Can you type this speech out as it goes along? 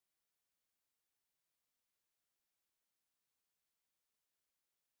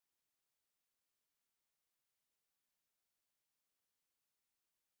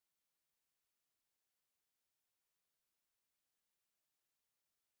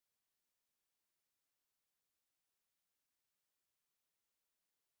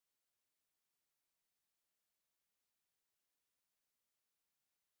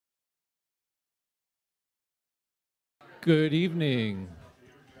Good evening.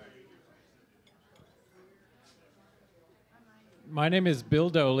 My name is Bill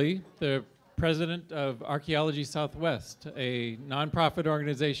Doley, the president of Archaeology Southwest, a nonprofit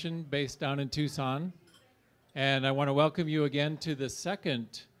organization based down in Tucson. And I want to welcome you again to the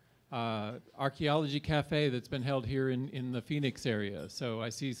second Archaeology Cafe that's been held here in the Phoenix area. So I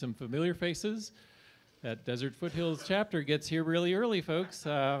see some familiar faces. That Desert Foothills chapter gets here really early, folks,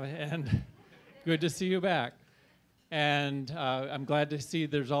 and good to see you back. And I'm glad to see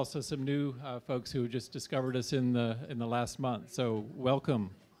there's also some new folks who just discovered us in the last month. So welcome.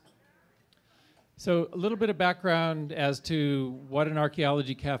 So a little bit of background as to what an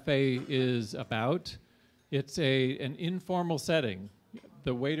archaeology cafe is about. It's an informal setting.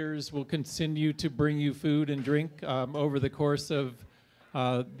 The waiters will continue to bring you food and drink over the course of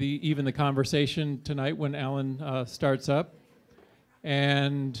even the conversation tonight when Alan starts up.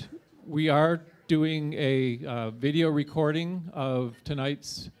 And we are doing a video recording of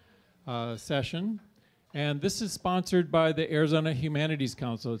tonight's session. And this is sponsored by the Arizona Humanities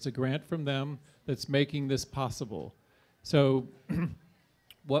Council. It's a grant from them that's making this possible. So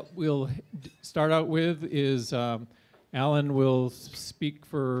what we'll start out with is Alan will speak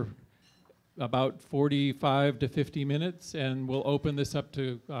for about 45 to 50 minutes, and we'll open this up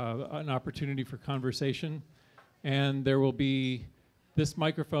to an opportunity for conversation. And there will be this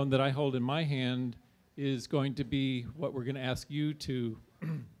microphone that I hold in my hand is going to be what we're going to ask you to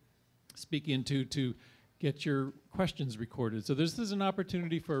speak into to get your questions recorded. So this is an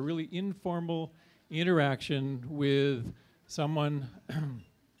opportunity for a really informal interaction with someone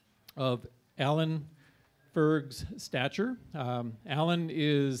of Alan Ferg's stature. Alan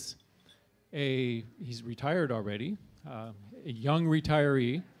is he's retired already, a young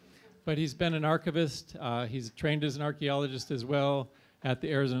retiree, but he's been an archivist. He's trained as an archaeologist as well at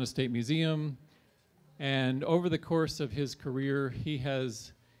the Arizona State Museum. And over the course of his career, he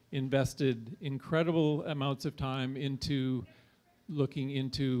has invested incredible amounts of time into looking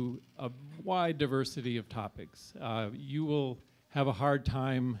into a wide diversity of topics. You will have a hard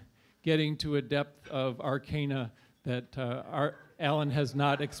time getting to a depth of arcana that Alan has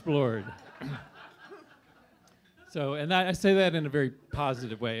not explored. So, and I say that in a very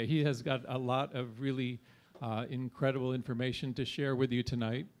positive way. He has got a lot of really incredible information to share with you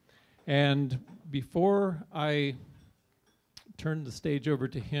tonight. And before I turn the stage over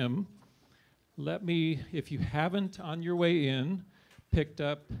to him, let me, if you haven't on your way in, picked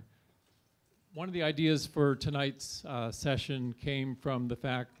up one of the ideas for tonight's session came from the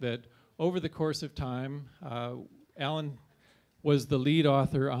fact that over the course of time, Alan was the lead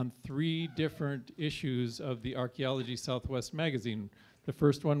author on 3 different issues of the Archaeology Southwest magazine. The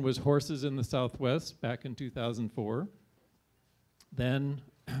first one was Horses in the Southwest back in 2004. Then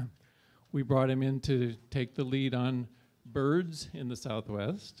we brought him in to take the lead on birds in the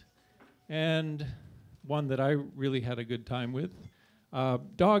Southwest. And one that I really had a good time with,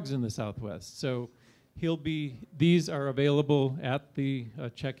 dogs in the Southwest. So these are available at the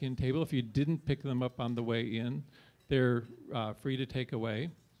check-in table. If you didn't pick them up on the way in, they're free to take away.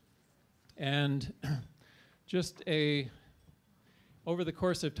 And just over the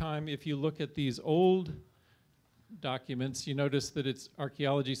course of time, if you look at these old documents, you notice that it's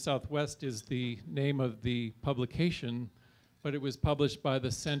Archaeology Southwest is the name of the publication, but it was published by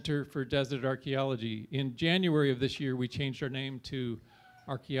the Center for Desert Archaeology. In January of this year, we changed our name to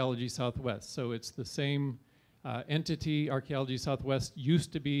Archaeology Southwest. So it's the same entity. Archaeology Southwest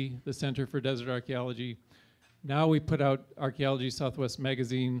used to be the Center for Desert Archaeology. Now we put out Archaeology Southwest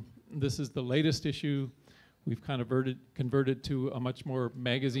magazine. This is the latest issue. We've kind of converted to a much more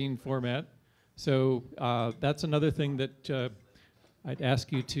magazine format. So that's another thing that I'd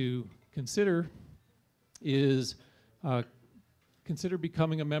ask you to consider is consider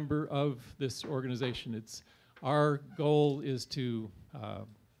becoming a member of this organization. Our goal is to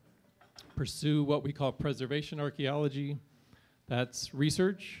pursue what we call preservation archaeology. That's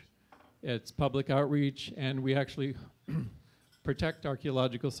research. It's public outreach, and we actually protect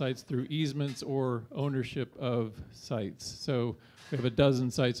archaeological sites through easements or ownership of sites. So we have a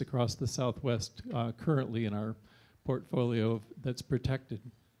dozen sites across the Southwest currently in our portfolio that's protected.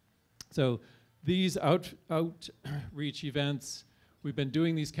 So these outreach events, we've been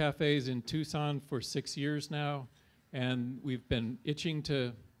doing these cafes in Tucson for 6 years now, and we've been itching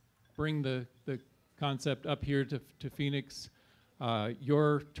to bring the concept up here to Phoenix.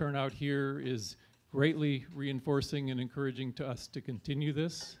 Your turnout here is greatly reinforcing and encouraging to us to continue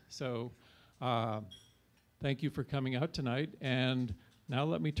this. So thank you for coming out tonight. And now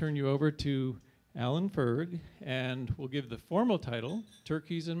let me turn you over to Alan Ferg, and we'll give the formal title,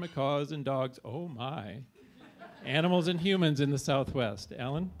 Turkeys and Macaws and Dogs, oh my. Animals and Humans in the Southwest.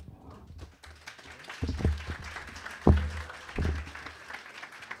 Alan?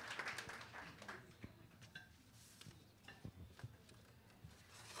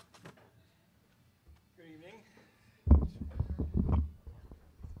 Good evening.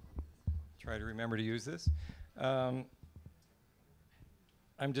 Try to remember to use this. I'm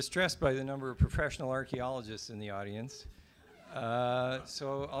distressed by the number of professional archaeologists in the audience.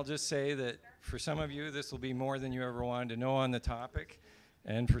 So I'll just say that for some of you, this will be more than you ever wanted to know on the topic,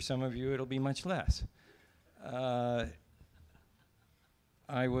 and for some of you, it'll be much less. I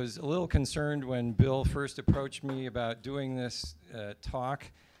was a little concerned when Bill first approached me about doing this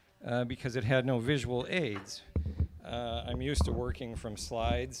talk because it had no visual aids. I'm used to working from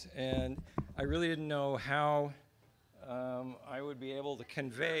slides, and I really didn't know how I would be able to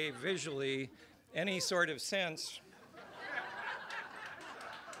convey visually any sort of sense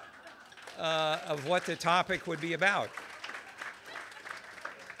of what the topic would be about.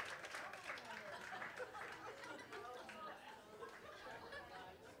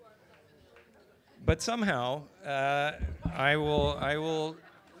 But somehow, I will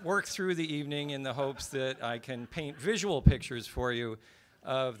work through the evening in the hopes that I can paint visual pictures for you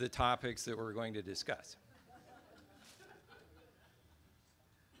of the topics that we're going to discuss.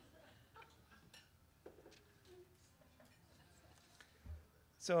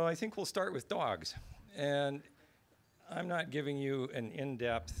 So I think we'll start with dogs. And I'm not giving you an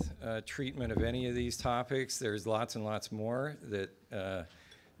in-depth treatment of any of these topics. There's lots and lots more that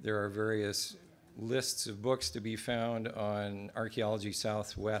there are various lists of books to be found on Archaeology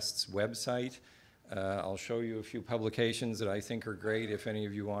Southwest's website. I'll show you a few publications that I think are great if any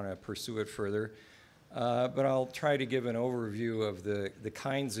of you want to pursue it further. But I'll try to give an overview of the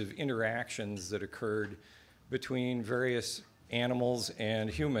kinds of interactions that occurred between various animals and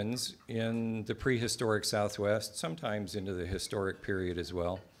humans in the prehistoric Southwest, sometimes into the historic period as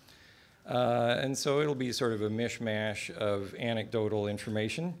well. And so it'll be sort of a mishmash of anecdotal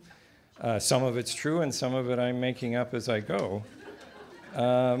information. Some of it's true and some of it I'm making up as I go.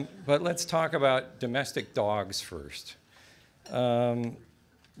 But let's talk about domestic dogs first.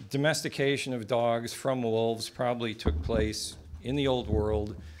 Domestication of dogs from wolves probably took place in the Old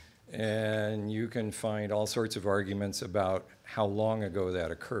World, and you can find all sorts of arguments about how long ago that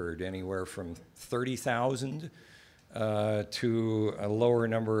occurred, anywhere from 30,000 to a lower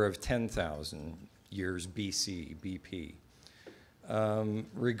number of 10,000 years BC, BP.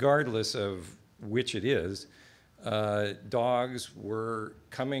 Regardless of which it is, dogs were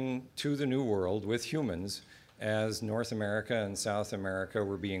coming to the New World with humans as North America and South America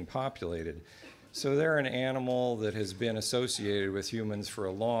were being populated. So they're an animal that has been associated with humans for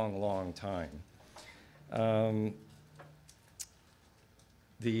a long, long time.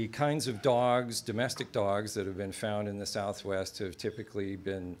 The kinds of dogs, domestic dogs, that have been found in the Southwest have typically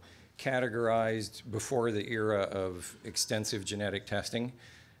been categorized before the era of extensive genetic testing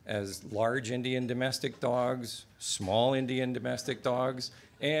as large Indian domestic dogs, small Indian domestic dogs,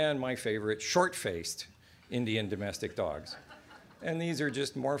 and my favorite, short-faced Indian domestic dogs. And these are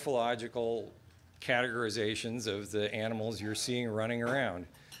just morphological categorizations of the animals you're seeing running around.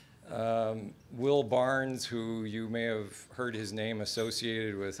 Will Barnes, who you may have heard his name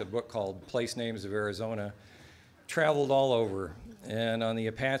associated with a book called Place Names of Arizona, traveled all over. And on the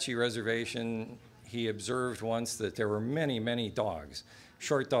Apache reservation, he observed once that there were many, many dogs.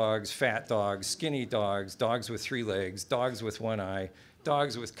 Short dogs, fat dogs, skinny dogs, dogs with 3 legs, dogs with 1 eye,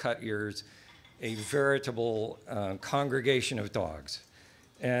 dogs with cut ears, a veritable congregation of dogs.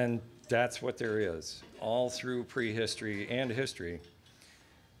 And that's what there is, all through prehistory and history.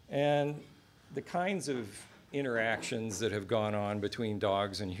 And the kinds of interactions that have gone on between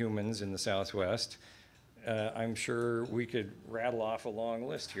dogs and humans in the Southwest, I'm sure we could rattle off a long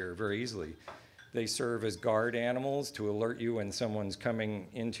list here very easily. They serve as guard animals to alert you when someone's coming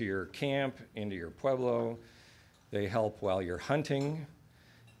into your camp, into your pueblo. They help while you're hunting.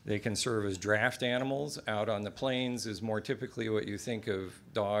 They can serve as draft animals. Out on the plains is more typically what you think of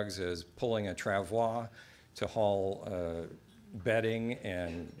dogs as pulling a travois to haul bedding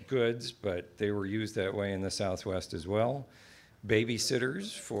and goods, but they were used that way in the Southwest as well.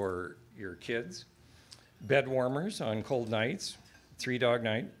 Babysitters for your kids. Bed warmers on cold nights, 3-dog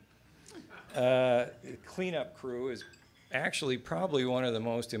night. Cleanup crew is actually probably one of the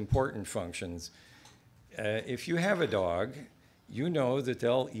most important functions. If you have a dog, you know that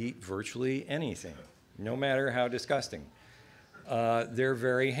they'll eat virtually anything, no matter how disgusting. They're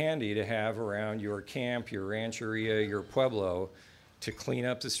very handy to have around your camp, your rancheria, your pueblo to clean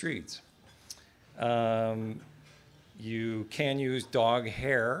up the streets. You can use dog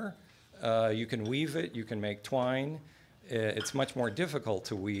hair You can weave it, you can make twine. It's much more difficult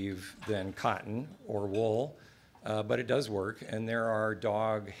to weave than cotton or wool, but it does work. And there are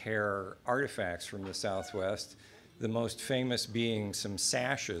dog hair artifacts from the Southwest, the most famous being some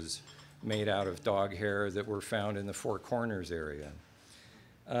sashes made out of dog hair that were found in the Four Corners area.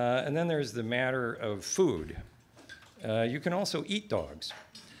 And then there's the matter of food. You can also eat dogs.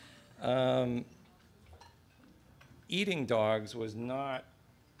 Eating dogs was not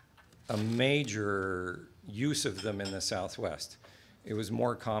a major use of them in the Southwest. It was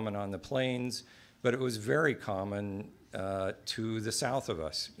more common on the plains, but it was very common to the south of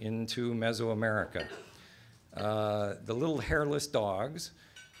us, into Mesoamerica. The little hairless dogs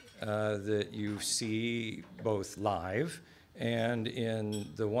that you see both live and in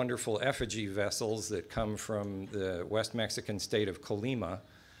the wonderful effigy vessels that come from the West Mexican state of Colima,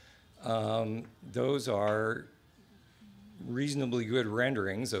 those are reasonably good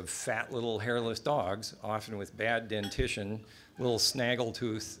renderings of fat little hairless dogs, often with bad dentition, little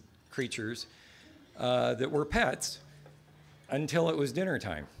snaggletooth creatures that were pets until it was dinner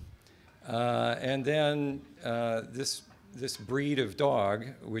time. And then this breed of dog,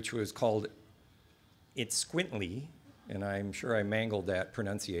 which was called Itzcuintli, and I'm sure I mangled that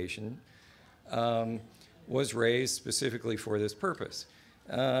pronunciation, was raised specifically for this purpose.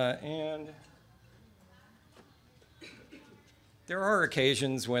 And there are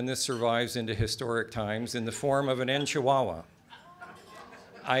occasions when this survives into historic times in the form of an N Chihuahua.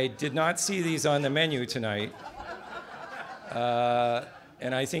 I did not see these on the menu tonight,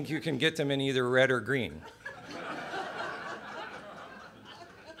 and I think you can get them in either red or green.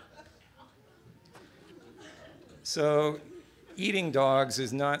 So eating dogs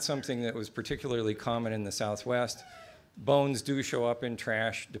is not something that was particularly common in the Southwest. Bones do show up in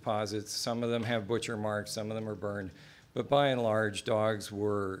trash deposits. Some of them have butcher marks, some of them are burned. But by and large, dogs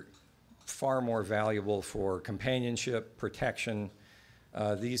were far more valuable for companionship, protection,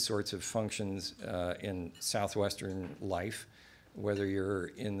 these sorts of functions in southwestern life, whether you're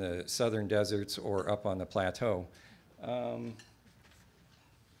in the southern deserts or up on the plateau.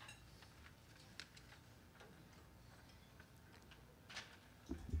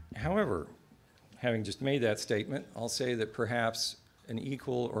 However, having just made that statement, I'll say that perhaps an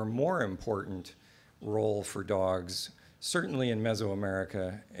equal or more important role for dogs, certainly in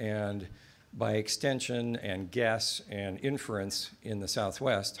Mesoamerica, and by extension and guess and inference in the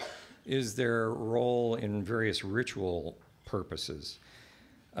Southwest, is their role in various ritual purposes.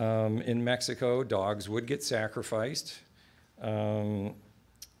 In Mexico, dogs would get sacrificed. In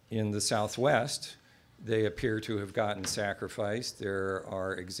the Southwest, they appear to have gotten sacrificed. There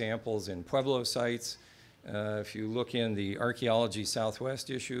are examples in Pueblo sites. If you look in the Archaeology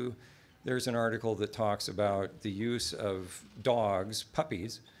Southwest issue, there's an article that talks about the use of dogs,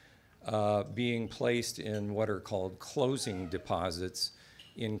 puppies, being placed in what are called closing deposits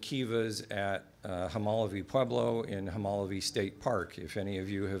in kivas at Jamalavi Pueblo in Jamalavi State Park. If any of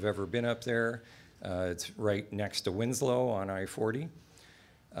you have ever been up there, it's right next to Winslow on I-40.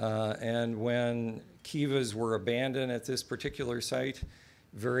 And when kivas were abandoned at this particular site,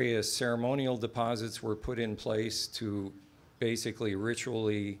 various ceremonial deposits were put in place to basically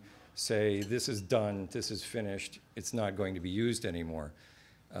ritually say, this is done, this is finished, it's not going to be used anymore.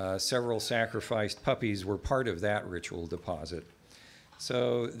 Several sacrificed puppies were part of that ritual deposit.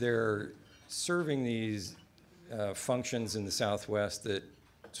 So they're serving these functions in the Southwest that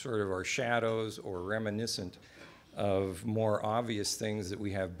sort of are shadows or reminiscent of more obvious things that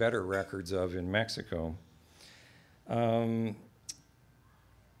we have better records of in Mexico. There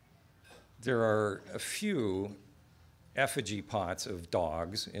are a few effigy pots of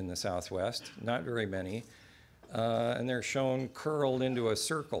dogs in the Southwest, not very many, and they're shown curled into a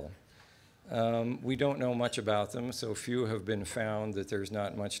circle. We don't know much about them, so few have been found that there's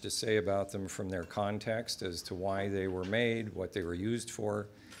not much to say about them from their context as to why they were made, what they were used for.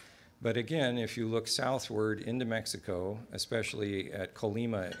 But again, if you look southward into Mexico, especially at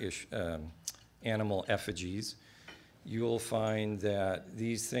Colima-ish animal effigies, you'll find that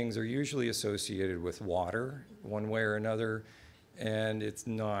these things are usually associated with water, one way or another, and it's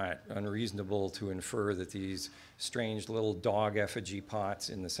not unreasonable to infer that these strange little dog effigy pots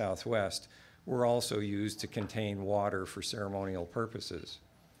in the Southwest were also used to contain water for ceremonial purposes.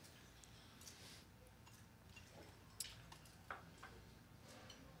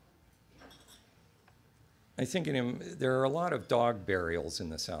 I think there are a lot of dog burials in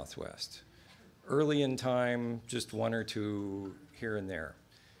the Southwest. Early in time, just one or two here and there.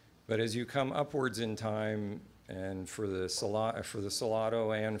 But as you come upwards in time, and for the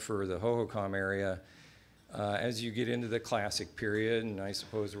Salado and for the Hohokam area, As you get into the classic period, and I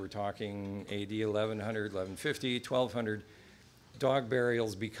suppose we're talking AD 1100, 1150, 1200, dog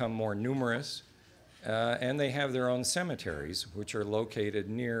burials become more numerous, and they have their own cemeteries, which are located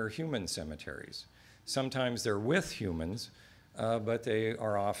near human cemeteries. Sometimes they're with humans, but they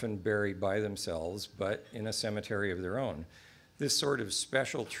are often buried by themselves, but in a cemetery of their own. This sort of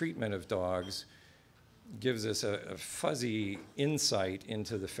special treatment of dogs gives us a fuzzy insight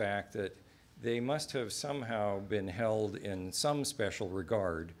into the fact that they must have somehow been held in some special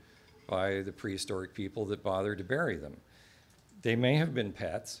regard by the prehistoric people that bothered to bury them. They may have been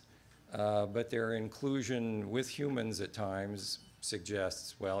pets, but their inclusion with humans at times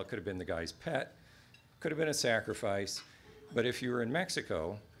suggests, well, it could have been the guy's pet, could have been a sacrifice, but if you were in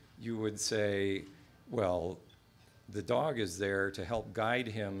Mexico, you would say, well, the dog is there to help guide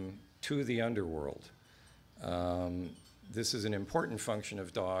him to the underworld. This is an important function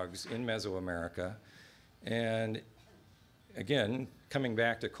of dogs in Mesoamerica. And again, coming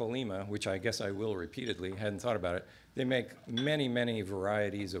back to Colima, which I guess I will repeatedly, hadn't thought about it, they make many, many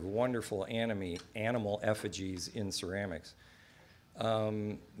varieties of wonderful animal effigies in ceramics.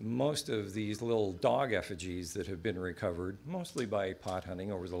 Most of these little dog effigies that have been recovered, mostly by pot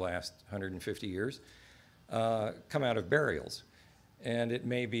hunting over the last 150 years, come out of burials. And it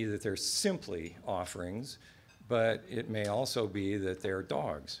may be that they're simply offerings, but it may also be that they're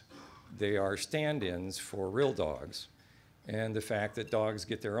dogs. They are stand-ins for real dogs. And the fact that dogs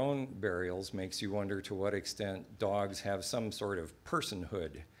get their own burials makes you wonder to what extent dogs have some sort of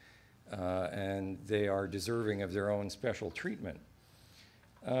personhood, and they are deserving of their own special treatment.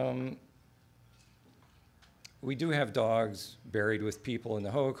 We do have dogs buried with people in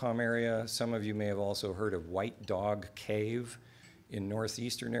the Hohokam area. Some of you may have also heard of White Dog Cave in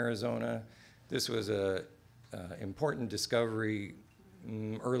northeastern Arizona. This was an important discovery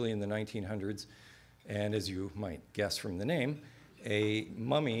early in the 1900s. And as you might guess from the name, a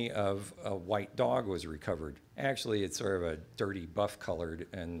mummy of a white dog was recovered. Actually, it's sort of a dirty buff-colored,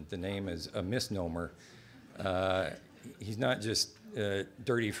 and the name is a misnomer. He's not just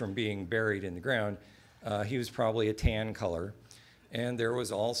dirty from being buried in the ground. He was probably a tan color. And there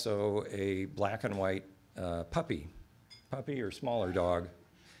was also a black and white puppy or smaller dog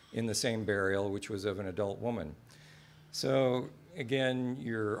in the same burial, which was of an adult woman. So again,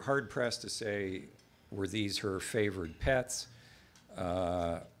 you're hard-pressed to say, were these her favored pets?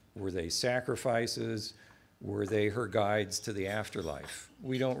 Were they sacrifices? Were they her guides to the afterlife?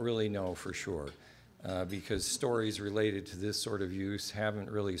 We don't really know for sure, because stories related to this sort of use haven't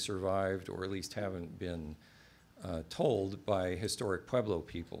really survived, or at least haven't been told by historic Pueblo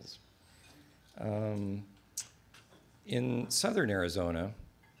peoples. In southern Arizona,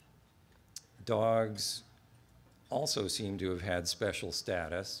 dogs also seem to have had special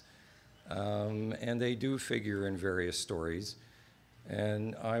status, and they do figure in various stories.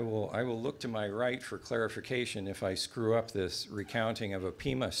 And I will look to my right for clarification if I screw up this recounting of a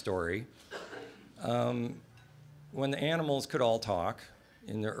Pima story. When the animals could all talk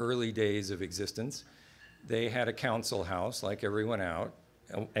in the early days of existence, they had a council house like everyone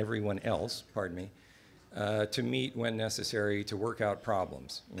else, to meet when necessary to work out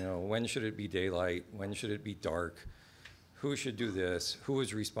problems. You know, when should it be daylight? When should it be dark? Who should do this? Who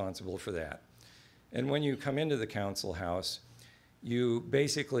is responsible for that? And when you come into the council house, you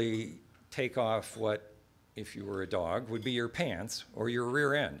basically take off what, if you were a dog, would be your pants or your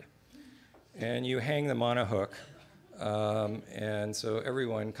rear end. And you hang them on a hook. And so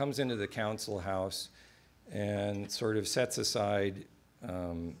everyone comes into the council house and sort of sets aside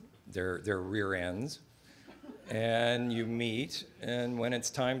their rear ends. And you meet, and when it's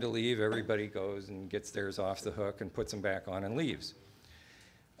time to leave, everybody goes and gets theirs off the hook and puts them back on and leaves.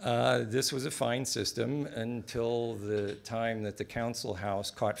 This was a fine system until the time that the council house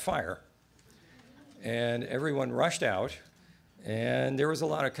caught fire. And everyone rushed out, and there was a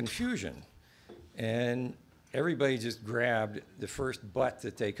lot of confusion. And everybody just grabbed the first butt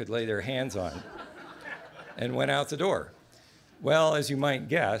that they could lay their hands on and went out the door. Well, as you might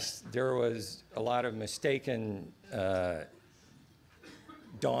guess, there was a lot of mistaken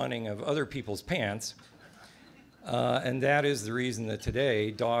donning of other people's pants. And that is the reason that today,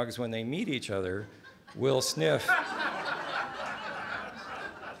 dogs, when they meet each other, will sniff.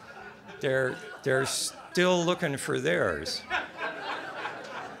 They're still looking for theirs.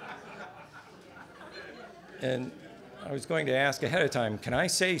 And I was going to ask ahead of time, can I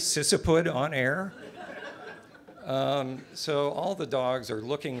say sissipud on air? So all the dogs are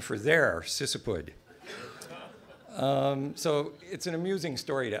looking for their sissipud. So it's an amusing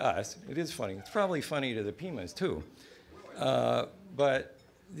story to us. It is funny. It's probably funny to the Pimas too. But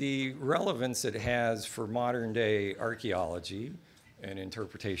the relevance it has for modern day archaeology and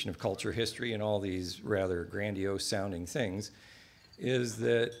interpretation of culture history and all these rather grandiose sounding things is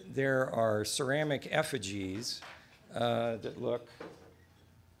that there are ceramic effigies that look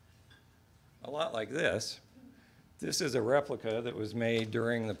a lot like this. This is a replica that was made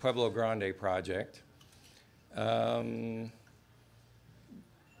during the Pueblo Grande project.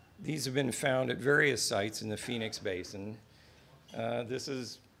 These have been found at various sites in the Phoenix Basin. This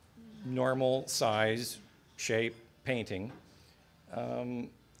is normal size, shape painting.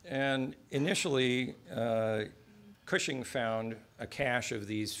 And initially, Cushing found a cache of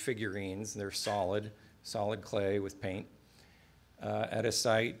these figurines. They're solid clay with paint, at a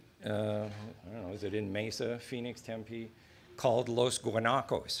site, I don't know, is it in Mesa, Phoenix, Tempe, called Los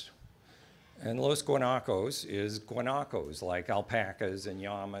Guanacos. And Los Guanacos is guanacos, like alpacas and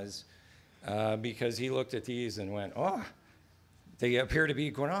llamas, because he looked at these and went, oh, they appear to be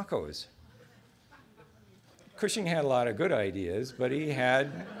guanacos. Cushing had a lot of good ideas, but he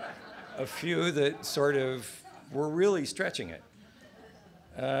had a few that sort of were really stretching it.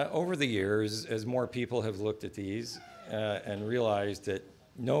 Over the years, as more people have looked at these and realized that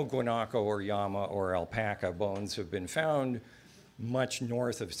no guanaco or llama or alpaca bones have been found much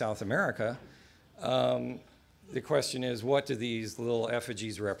north of South America, the question is, what do these little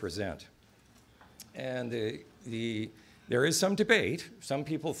effigies represent? And there is some debate. Some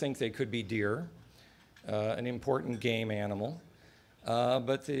people think they could be deer, an important game animal.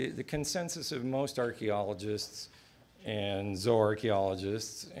 But the consensus of most archaeologists and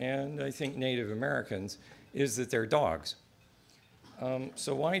zooarchaeologists, and I think Native Americans, is that they're dogs.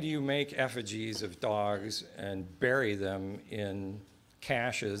 So why do you make effigies of dogs and bury them in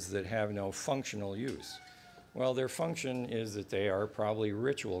caches that have no functional use? Well, their function is that they are probably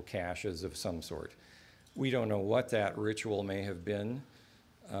ritual caches of some sort. We don't know what that ritual may have been.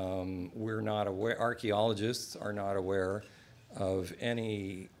 We're not aware, archaeologists are not aware of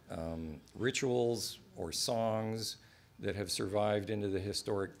any rituals or songs that have survived into the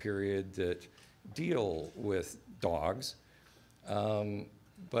historic period that deal with dogs.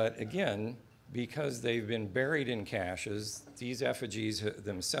 But again, because they've been buried in caches, these effigies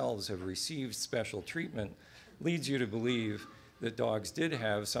themselves have received special treatment, leads you to believe that dogs did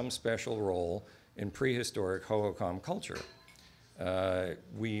have some special role in prehistoric Hohokam culture.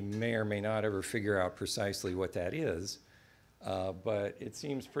 We may or may not ever figure out precisely what that is, but it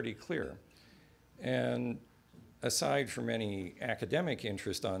seems pretty clear. And aside from any academic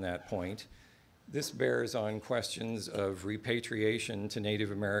interest on that point, this bears on questions of repatriation to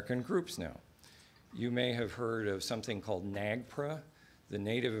Native American groups now. You may have heard of something called NAGPRA, the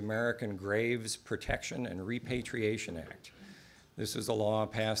Native American Graves Protection and Repatriation Act. This is a law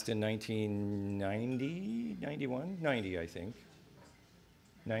passed in 1990, 91, 90, I think.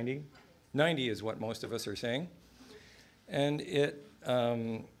 90? 90 is what most of us are saying. And it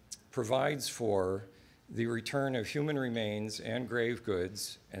provides for the return of human remains and grave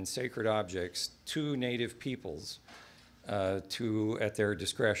goods and sacred objects to Native peoples to, at their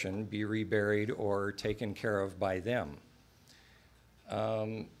discretion, be reburied or taken care of by them.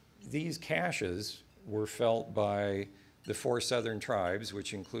 These caches were felt by the 4 southern tribes,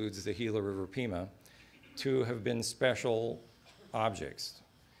 which includes the Gila River Pima, to have been special objects.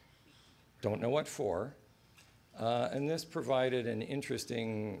 Don't know what for. And this provided an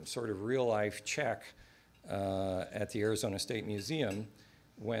interesting sort of real-life check at the Arizona State Museum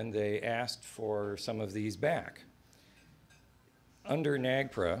when they asked for some of these back. Under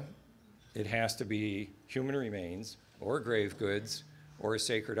NAGPRA, it has to be human remains or grave goods or a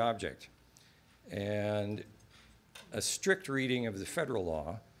sacred object. And a strict reading of the federal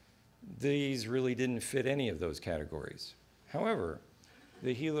law, these really didn't fit any of those categories. However,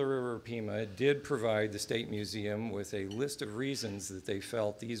 the Gila River Pima did provide the State Museum with a list of reasons that they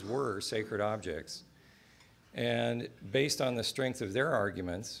felt these were sacred objects. And based on the strength of their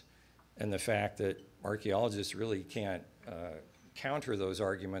arguments and the fact that archaeologists really can't counter those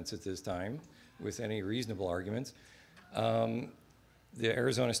arguments at this time with any reasonable arguments, the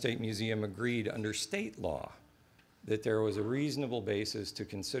Arizona State Museum agreed under state law that there was a reasonable basis to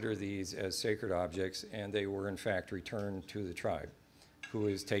consider these as sacred objects, and they were in fact returned to the tribe, who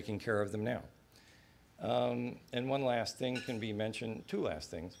is taking care of them now. And one last thing can be mentioned, 2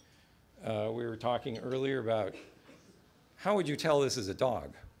 last things. We were talking earlier about how would you tell this is a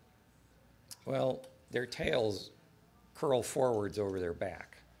dog? Well, their tails curl forwards over their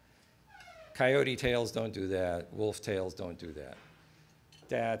back. Coyote tails don't do that. Wolf tails don't do that.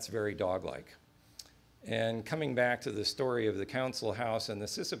 That's very dog-like. And coming back to the story of the council house and the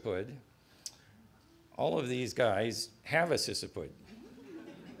sisypud, all of these guys have a sisypud.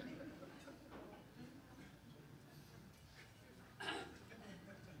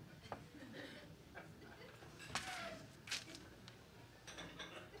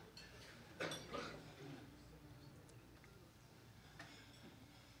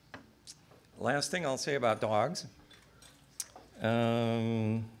 Last thing I'll say about dogs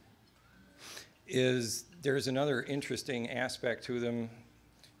is there's another interesting aspect to them.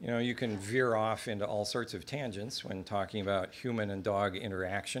 You know, you can veer off into all sorts of tangents when talking about human and dog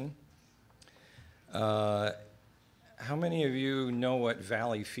interaction. How many of you know what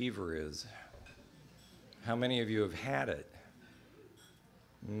valley fever is? How many of you have had it?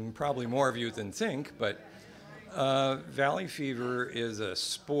 Probably more of you than think, but valley fever is a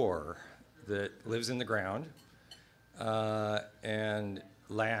spore that lives in the ground and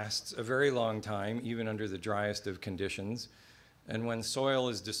lasts a very long time, even under the driest of conditions. And when soil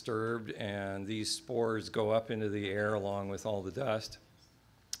is disturbed and these spores go up into the air along with all the dust,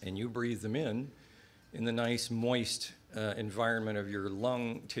 and you breathe them in the nice moist environment of your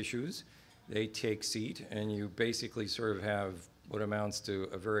lung tissues, they take seat, and you basically sort of have what amounts to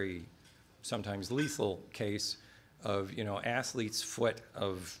a very sometimes lethal case of, you know, athlete's foot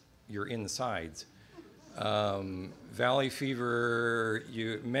of your insides. Valley fever,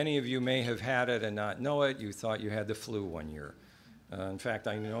 many of you may have had it and not know it. You thought you had the flu one year. In fact,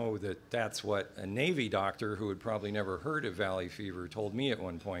 I know that that's what a Navy doctor who had probably never heard of valley fever told me at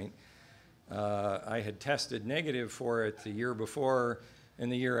one point. I had tested negative for it the year before, and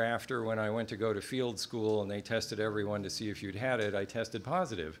the year after, when I went to go to field school and they tested everyone to see if you'd had it, I tested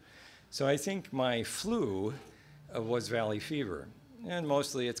positive. So I think my flu was valley fever. And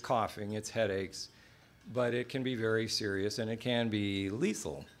mostly it's coughing, it's headaches, but it can be very serious and it can be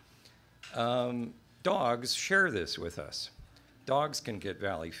lethal. Dogs share this with us. Dogs can get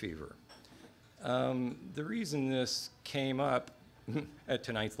valley fever. The reason this came up at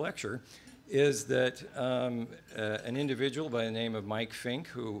tonight's lecture is that an individual by the name of Mike Fink,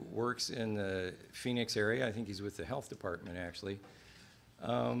 who works in the Phoenix area, I think he's with the health department actually,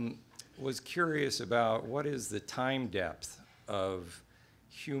 was curious about what is the time depth of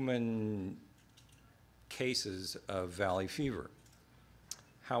human cases of valley fever.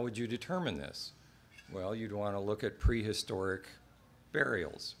 How would you determine this? Well, you'd want to look at prehistoric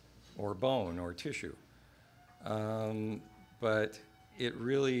burials or bone or tissue. But it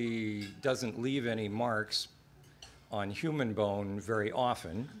really doesn't leave any marks on human bone very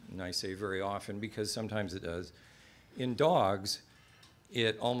often, and I say very often because sometimes it does. In dogs,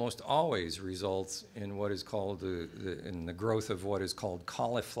 it almost always results in what is called in the growth of what is called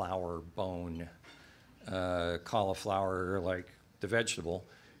cauliflower bone. Cauliflower, like the vegetable,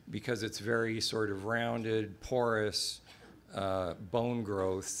 because it's very sort of rounded, porous bone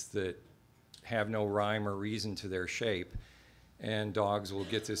growths that have no rhyme or reason to their shape. And dogs will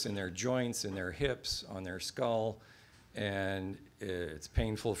get this in their joints, in their hips, on their skull, and it's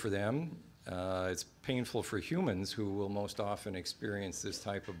painful for them. It's painful for humans, who will most often experience this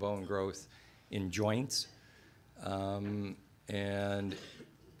type of bone growth in joints. And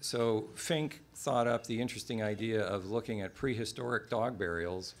so Fink thought up the interesting idea of looking at prehistoric dog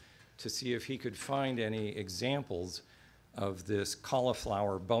burials to see if he could find any examples of this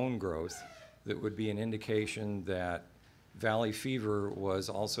cauliflower bone growth that would be an indication that valley fever was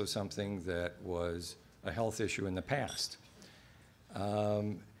also something that was a health issue in the past.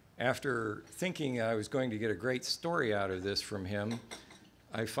 After thinking I was going to get a great story out of this from him,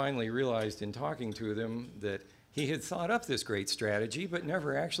 I finally realized in talking to them that he had thought up this great strategy but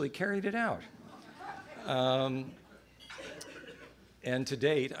never actually carried it out. And to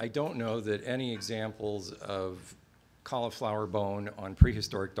date, I don't know that any examples of cauliflower bone on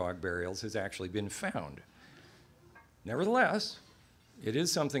prehistoric dog burials has actually been found. Nevertheless, it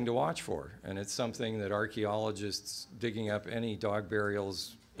is something to watch for, and it's something that archaeologists digging up any dog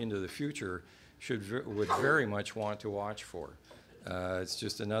burials into the future would very much want to watch for. It's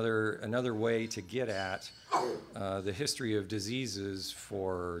just another way to get at the history of diseases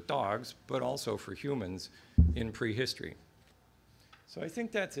for dogs, but also for humans in prehistory. So I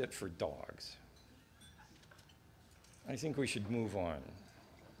think that's it for dogs. I think we should move on.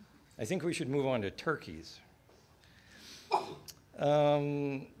 I think we should move on to turkeys.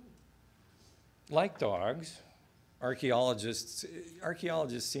 Like dogs, archaeologists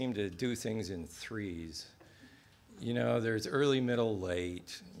seem to do things in threes. You know, there's early, middle,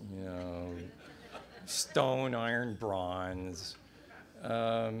 late, you know, stone, iron, bronze.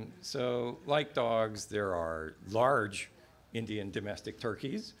 So like dogs, there are large Indian domestic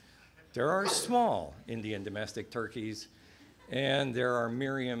turkeys. There are small Indian domestic turkeys, and there are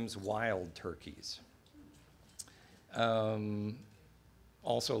Miriam's wild turkeys.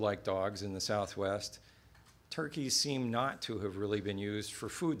 Also like dogs in the Southwest, turkeys seem not to have really been used for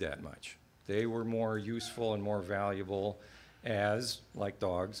food that much. They were more useful and more valuable as, like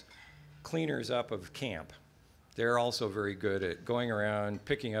dogs, cleaners up of camp. they're also very good at going around,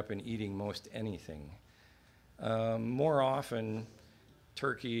 picking up and eating most anything. More often,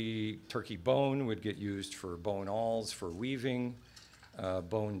 turkey bone would get used for bone awls for weaving,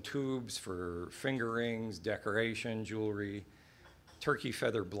 bone tubes for finger rings, decoration, jewelry. Turkey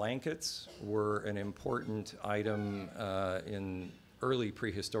feather blankets were an important item in early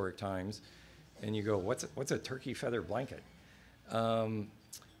prehistoric times. And you go, what's a turkey feather blanket?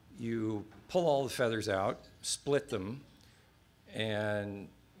 You pull all the feathers out, split them, and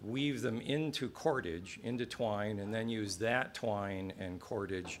weave them into cordage, into twine, and then use that twine and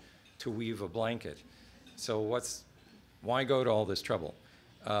cordage to weave a blanket. So why go to all this trouble?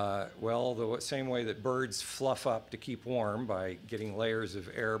 Well, the same way that birds fluff up to keep warm by getting layers of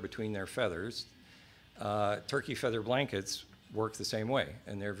air between their feathers, turkey feather blankets work the same way,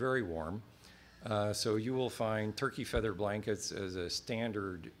 and they're very warm. So you will find turkey feather blankets as a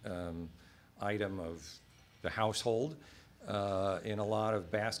standard item of the household in a lot of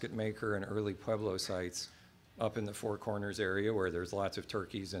basket maker and early Pueblo sites up in the Four Corners area where there's lots of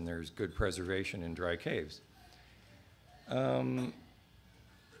turkeys and there's good preservation in dry caves.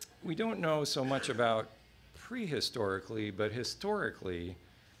 We don't know so much about prehistorically, but historically,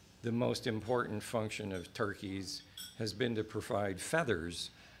 the most important function of turkeys has been to provide feathers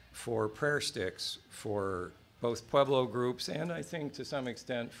for prayer sticks for both Pueblo groups and I think to some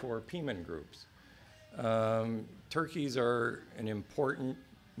extent for Pieman groups. Turkeys are an important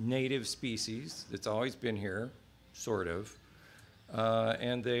native species that's always been here, sort of,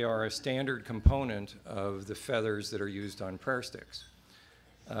 and they are a standard component of the feathers that are used on prayer sticks.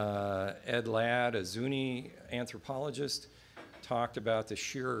 Ed Ladd, a Zuni anthropologist, talked about the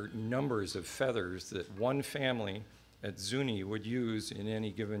sheer numbers of feathers that one family at Zuni would use in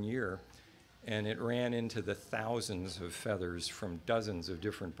any given year, and it ran into the thousands of feathers from dozens of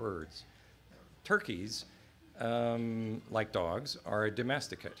different birds. Turkeys, like dogs, are a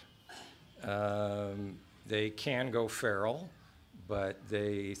domesticate. They can go feral, but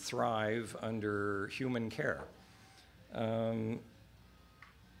they thrive under human care.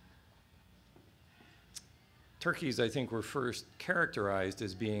 Turkeys, I think, were first characterized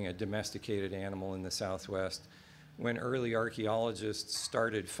as being a domesticated animal in the Southwest when early archaeologists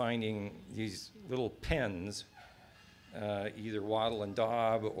started finding these little pens, either wattle and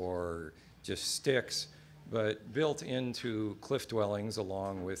daub or just sticks, but built into cliff dwellings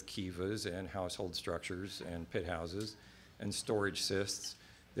along with kivas and household structures and pit houses and storage cysts.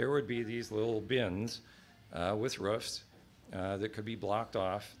 There would be these little bins with roofs that could be blocked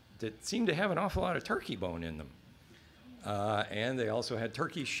off that seemed to have an awful lot of turkey bone in them. And they also had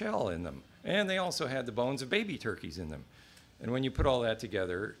turkey shell in them. And they also had the bones of baby turkeys in them. And when you put all that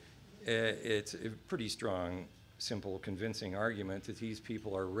together, it's a pretty strong, simple, convincing argument that these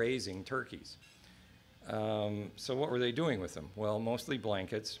people are raising turkeys. So what were they doing with them? Well, mostly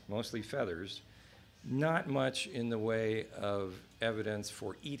blankets, mostly feathers, not much in the way of evidence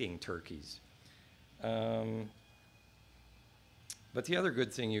for eating turkeys. But the other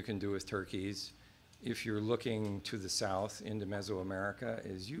good thing you can do with turkeys, if you're looking to the south into Mesoamerica,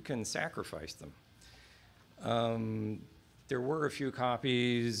 is you can sacrifice them. There were a few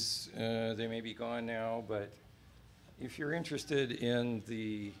copies, they may be gone now, but if you're interested in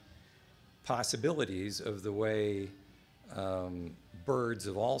the possibilities of the way birds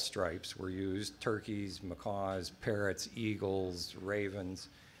of all stripes were used, turkeys, macaws, parrots, eagles, ravens,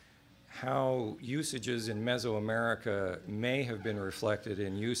 how usages in Mesoamerica may have been reflected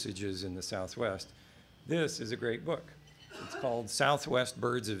in usages in the Southwest, this is a great book. It's called Southwest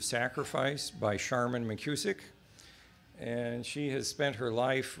Birds of Sacrifice by Sharman McCusick, and she has spent her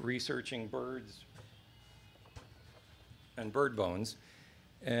life researching birds and bird bones,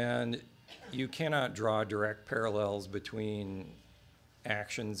 and you cannot draw direct parallels between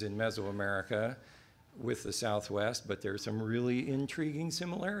actions in Mesoamerica with the Southwest, but there are some really intriguing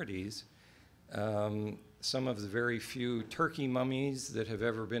similarities. Some of the very few turkey mummies that have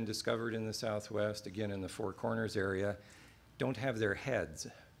ever been discovered in the Southwest, again in the Four Corners area, don't have their heads.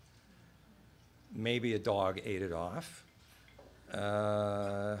 Maybe a dog ate it off.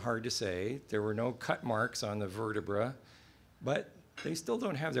 Hard to say. There were no cut marks on the vertebra, but they still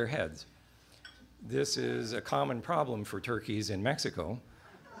don't have their heads. This is a common problem for turkeys in Mexico,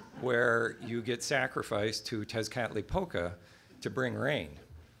 where you get sacrificed to Tezcatlipoca to bring rain.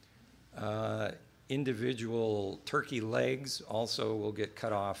 Individual turkey legs also will get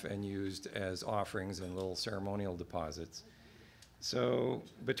cut off and used as offerings in little ceremonial deposits. So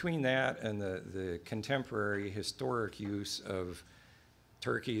between that and the contemporary historic use of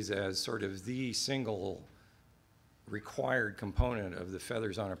turkeys as sort of the single required component of the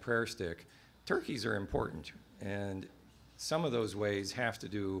feathers on a prayer stick, turkeys are important. And some of those ways have to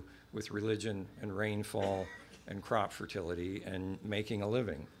do with religion and rainfall and crop fertility and making a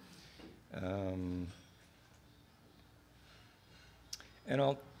living. And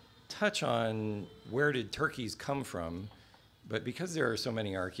I'll touch on where did turkeys come from, but because there are so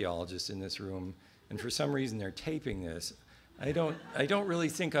many archaeologists in this room, and for some reason they're taping this, I don't really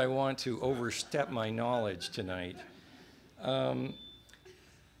think I want to overstep my knowledge tonight.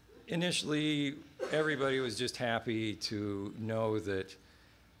 Initially, everybody was just happy to know that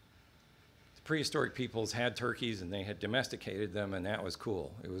prehistoric peoples had turkeys and they had domesticated them, and that was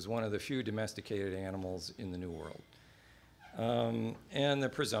cool. It was one of the few domesticated animals in the New World. And the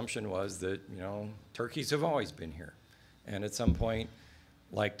presumption was that, you know, turkeys have always been here. And at some point,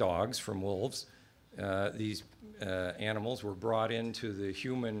 like dogs from wolves, these animals were brought into the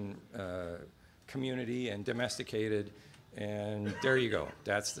human community and domesticated, and there you go.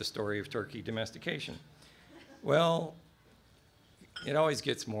 That's the story of turkey domestication. Well, it always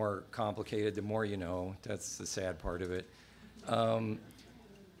gets more complicated the more you know. That's the sad part of it.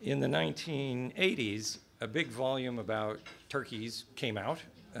 In the 1980s, a big volume about turkeys came out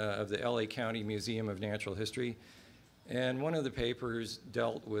of the LA County Museum of Natural History. And one of the papers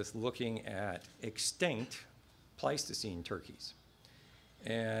dealt with looking at extinct Pleistocene turkeys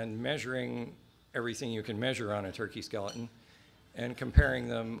and measuring everything you can measure on a turkey skeleton and comparing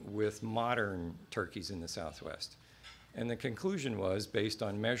them with modern turkeys in the Southwest. And the conclusion was, based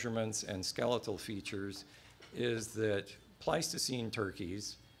on measurements and skeletal features, is that Pleistocene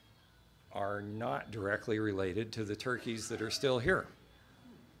turkeys are not directly related to the turkeys that are still here.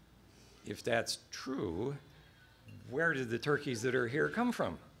 If that's true, where did the turkeys that are here come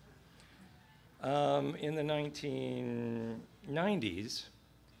from? In the 1990s,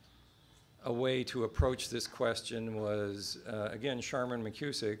 a way to approach this question was, again, Sharman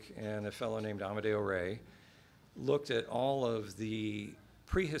McCusick and a fellow named Amadeo Ray looked at all of the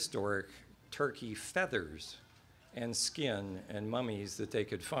prehistoric turkey feathers and skin and mummies that they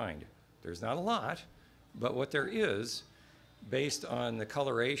could find. There's not a lot, but what there is, based on the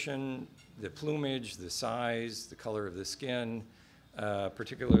coloration, the plumage, the size, the color of the skin,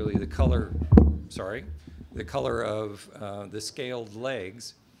 particularly the color of the scaled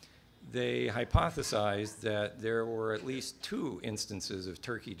legs, they hypothesized that there were at least 2 instances of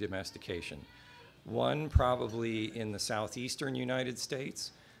turkey domestication. One probably in the southeastern United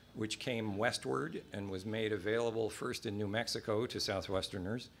States, which came westward and was made available first in New Mexico to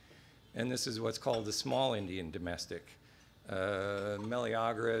Southwesterners. And this is what's called the small Indian domestic,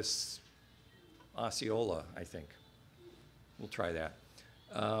 Meleagris osceola, I think. We'll try that.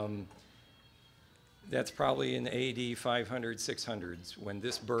 That's probably in AD 500, 600s when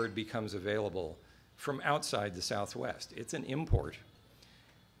this bird becomes available from outside the Southwest. It's an import.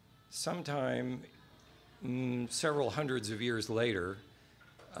 Sometime several hundreds of years later,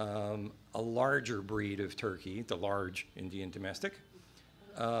 a larger breed of turkey, the large Indian domestic,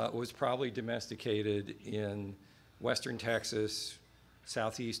 was probably domesticated in western Texas,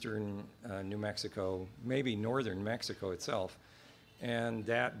 southeastern New Mexico, maybe northern Mexico itself. And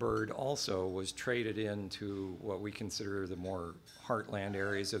that bird also was traded into what we consider the more heartland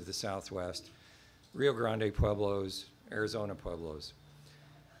areas of the Southwest, Rio Grande Pueblos, Arizona Pueblos.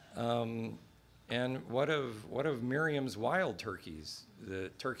 And what of Miriam's wild turkeys, the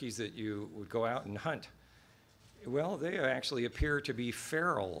turkeys that you would go out and hunt? Well, they actually appear to be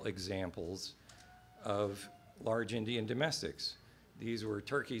feral examples of large Indian domestics. These were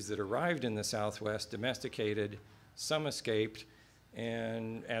turkeys that arrived in the Southwest, domesticated, some escaped,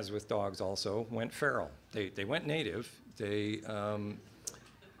 and as with dogs also, went feral. They went native. They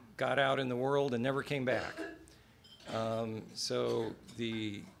got out in the world and never came back. So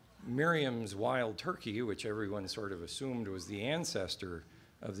the Miriam's wild turkey, which everyone sort of assumed was the ancestor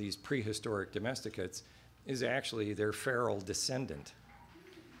of these prehistoric domesticates, is actually their feral descendant.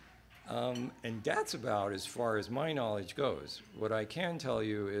 And that's about as far as my knowledge goes. What I can tell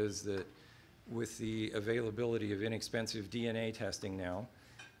you is that with the availability of inexpensive DNA testing now,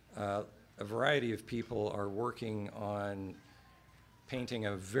 a variety of people are working on painting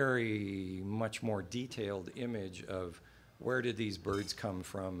a very much more detailed image of where did these birds come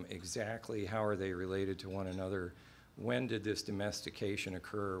from, exactly how are they related to one another, when did this domestication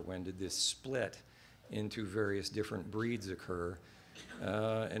occur, when did this split into various different breeds occur.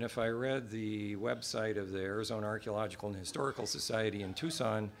 And if I read the website of the Arizona Archaeological and Historical Society in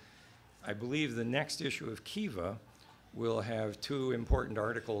Tucson, I believe the next issue of Kiva will have 2 important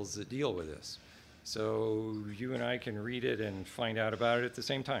articles that deal with this. So you and I can read it and find out about it at the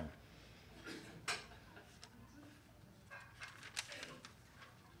same time.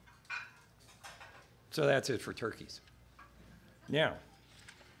 So that's it for turkeys. Now,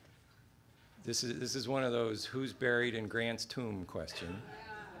 this is one of those who's buried in Grant's tomb question.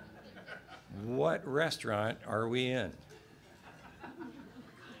 What restaurant are we in?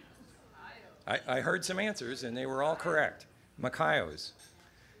 I heard some answers, and they were all correct. Macaws.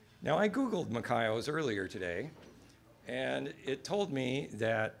 Now, I Googled Macaws earlier today, and it told me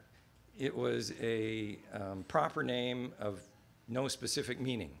that it was a proper name of no specific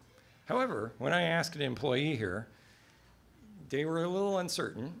meaning. However, when I asked an employee here, they were a little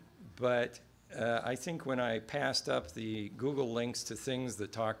uncertain, but I think when I passed up the Google links to things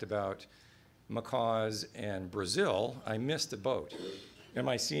that talked about macaws and Brazil, I missed a boat. Am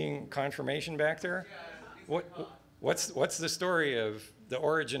I seeing confirmation back there? What's the story of the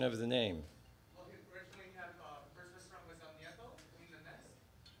origin of the name? Okay, originally we had first restaurant was El Nieto in the nest,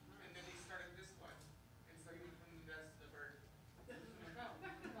 and then they started this one, and so he would come and nest the bird.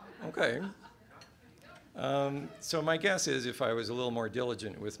 Okay. So my guess is, if I was a little more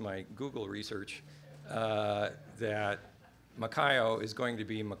diligent with my Google research, that Macao is going to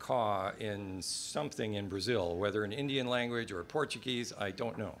be macaw in something in Brazil, whether in Indian language or Portuguese, I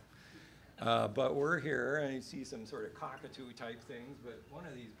don't know. But we're here, and you see some sort of cockatoo type things, but one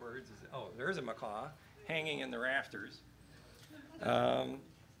of these birds is, oh, there's a macaw hanging in the rafters.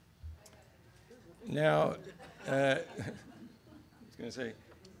 Now, I was going to say,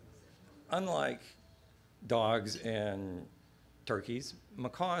 unlike dogs and turkeys,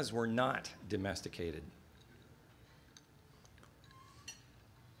 macaws were not domesticated.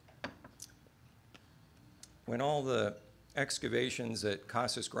 When all the excavations at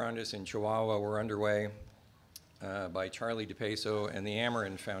Casas Grandes in Chihuahua were underway by Charlie DePeso and the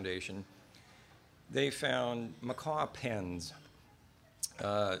Amarin Foundation, they found macaw pens,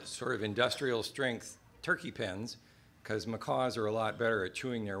 sort of industrial strength turkey pens, because macaws are a lot better at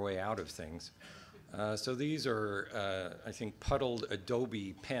chewing their way out of things. So these are, I think, puddled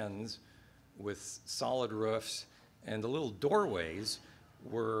adobe pens with solid roofs, and the little doorways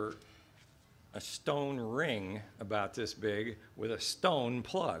were a stone ring about this big with a stone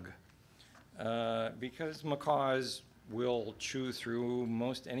plug, because macaws will chew through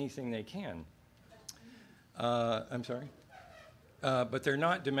most anything they can. I'm sorry? But they're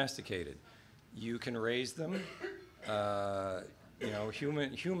not domesticated. You can raise them.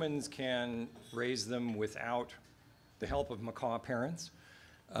 Humans can raise them without the help of macaw parents,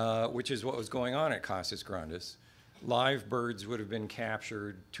 which is what was going on at Casas Grandes. Live birds would have been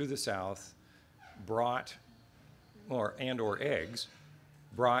captured to the south, brought, or eggs,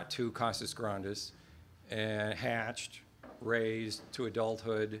 brought to Casas Grandes, and hatched, raised to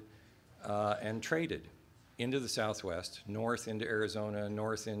adulthood, and traded into the Southwest, north into Arizona,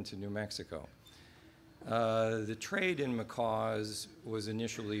 north into New Mexico. The trade in macaws was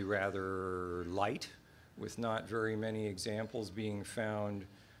initially rather light, with not very many examples being found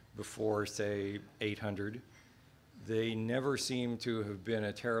before, say, 800. They never seem to have been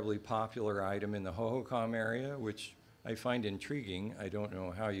a terribly popular item in the Hohokam area, which I find intriguing. I don't know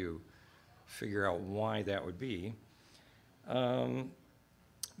how you figure out why that would be.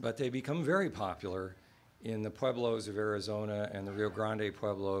 But they become very popular in the pueblos of Arizona and the Rio Grande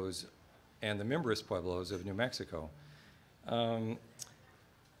pueblos and the Mimbres pueblos of New Mexico.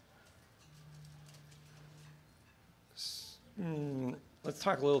 Let's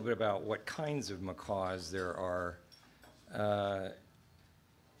talk a little bit about what kinds of macaws there are.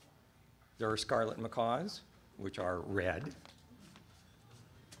 There are scarlet macaws, which are red.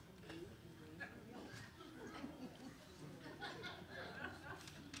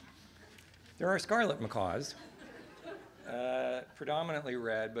 There are scarlet macaws, predominantly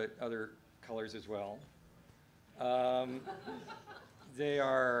red, but other colors as well. They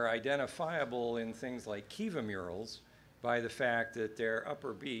are identifiable in things like kiva murals by the fact that their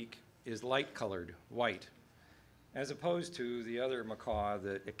upper beak is light-colored, white, as opposed to the other macaw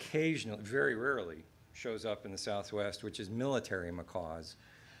that occasionally, very rarely, shows up in the Southwest, which is military macaws,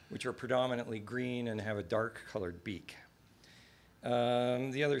 which are predominantly green and have a dark-colored beak.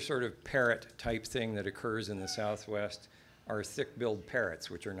 The other sort of parrot-type thing that occurs in the Southwest are thick-billed parrots,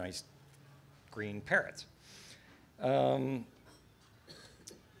 which are nice green parrots.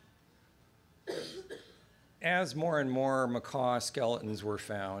 As more and more macaw skeletons were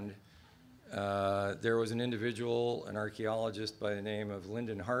found, there was an individual, an archaeologist by the name of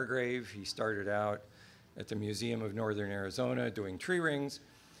Lyndon Hargrave. He started out at the Museum of Northern Arizona doing tree rings,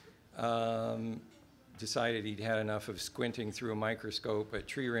 decided he'd had enough of squinting through a microscope at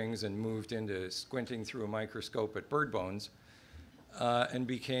tree rings and moved into squinting through a microscope at bird bones, and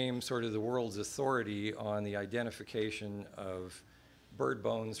became sort of the world's authority on the identification of bird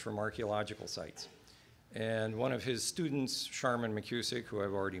bones from archaeological sites. And one of his students, Sharman McCusick, who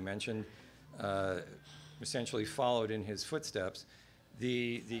I've already mentioned, essentially followed in his footsteps.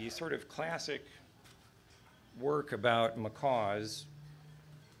 The sort of classic work about macaws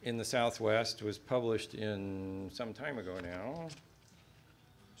in the Southwest was published in some time ago now,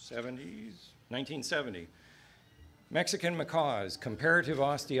 1970. Mexican Macaws, Comparative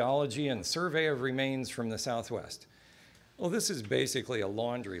Osteology and Survey of Remains from the Southwest. Well, this is basically a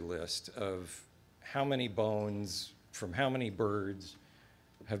laundry list of how many bones from how many birds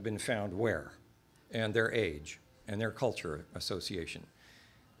have been found where, and their age, and their culture association.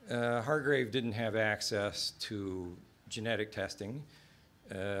 Hargrave didn't have access to genetic testing.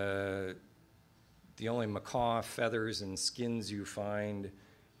 The only macaw feathers and skins you find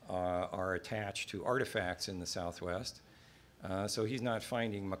are attached to artifacts in the Southwest. So he's not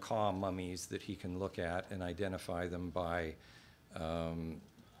finding macaw mummies that he can look at and identify them by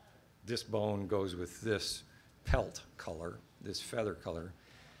this bone goes with this pelt color, this feather color.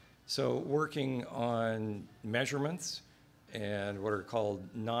 So working on measurements and what are called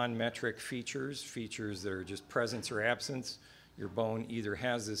non-metric features, features that are just presence or absence. Your bone either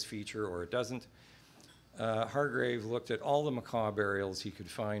has this feature or it doesn't. Hargrave looked at all the macaw burials he could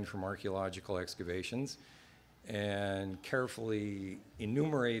find from archaeological excavations and carefully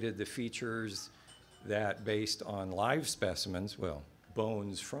enumerated the features that, based on live specimens, well,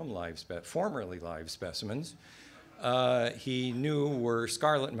 bones from formerly live specimens, he knew were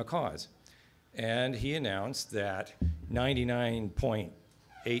scarlet macaws. And he announced that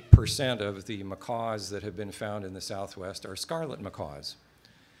 99.8% of the macaws that have been found in the Southwest are scarlet macaws,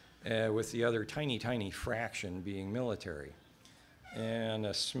 with the other tiny, tiny fraction being military, and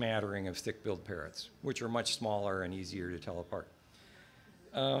a smattering of thick-billed parrots, which are much smaller and easier to tell apart.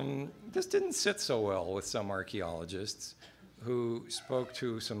 This didn't sit so well with some archaeologists who spoke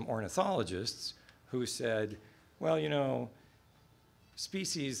to some ornithologists who said, well, you know,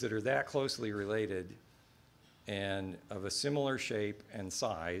 species that are that closely related and of a similar shape and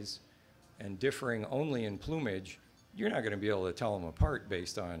size and differing only in plumage, you're not going to be able to tell them apart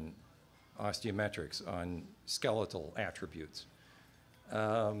based on osteometrics, on skeletal attributes.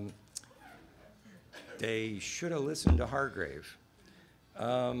 They should have listened to Hargrave.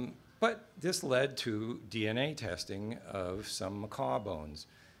 But this led to DNA testing of some macaw bones.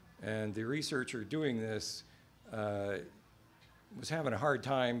 And the researcher doing this was having a hard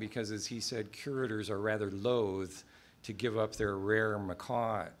time because, as he said, curators are rather loath to give up their rare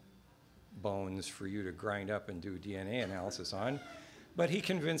macaw bones for you to grind up and do DNA analysis on. But he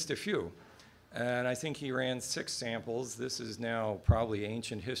convinced a few. And I think he ran 6 samples. This is now probably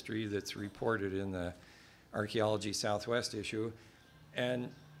ancient history that's reported in the Archaeology Southwest issue. And,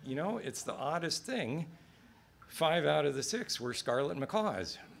 you know, it's the oddest thing. 5 out of the 6 were scarlet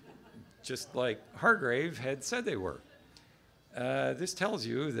macaws, just like Hargrave had said they were. This tells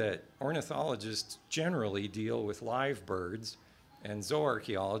you that ornithologists generally deal with live birds and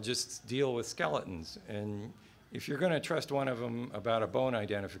zooarchaeologists deal with skeletons. And if you're going to trust one of them about a bone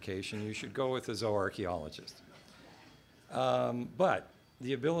identification, you should go with a zooarchaeologist. But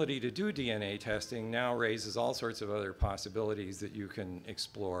the ability to do DNA testing now raises all sorts of other possibilities that you can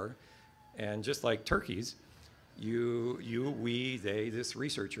explore. And just like turkeys, we, they, this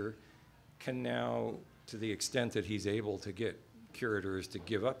researcher, can now, to the extent that he's able to get curators to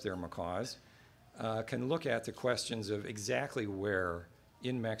give up their macaws, can look at the questions of exactly where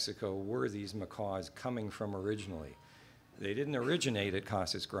in Mexico were these macaws coming from originally. They didn't originate at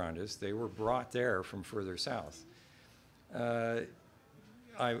Casas Grandes. They were brought there from further south. I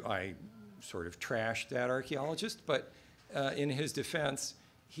sort of trashed that archaeologist, but in his defense,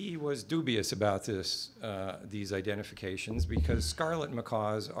 he was dubious about these identifications because scarlet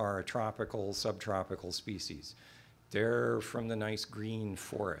macaws are a tropical, subtropical species. They're from the nice green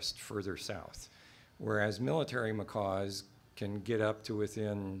forest further south, whereas military macaws can get up to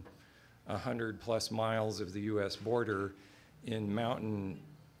within 100+ miles of the US border in mountain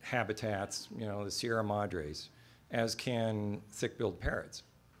habitats, you know, the Sierra Madres, as can thick-billed parrots.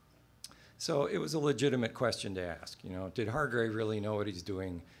 So it was a legitimate question to ask, you know, did Hargrave really know what he's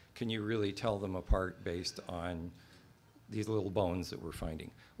doing? Can you really tell them apart based on these little bones that we're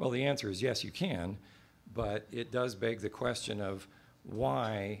finding? Well, the answer is yes, you can, but it does beg the question of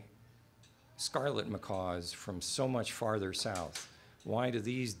why scarlet macaws from so much farther south? Why do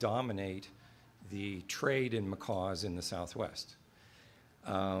these dominate the trade in macaws in the Southwest?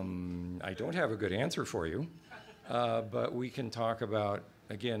 I don't have a good answer for you, but we can talk about,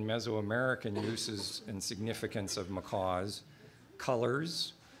 again, Mesoamerican uses and significance of macaws,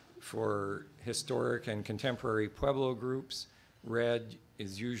 colors for historic and contemporary Pueblo groups. Red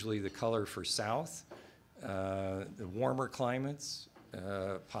is usually the color for south, The warmer climates,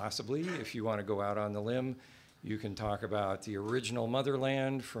 possibly, if you want to go out on the limb, you can talk about the original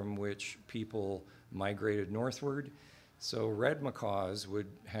motherland from which people migrated northward. So red macaws would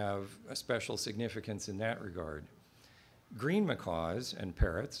have a special significance in that regard. Green macaws and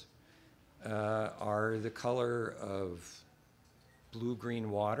parrots are the color of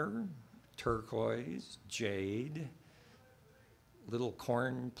blue-green water, turquoise, jade, little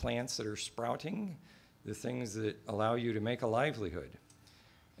corn plants that are sprouting, the things that allow you to make a livelihood.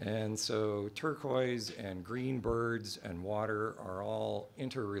 And so turquoise and green birds and water are all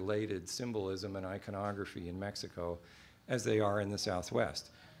interrelated symbolism and iconography in Mexico as they are in the Southwest.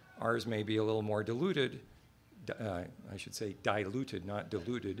 Ours may be a little more diluted, I should say diluted, not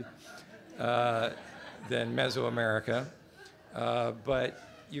diluted, than Mesoamerica. But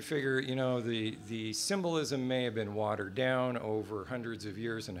you figure, you know, the symbolism may have been watered down over hundreds of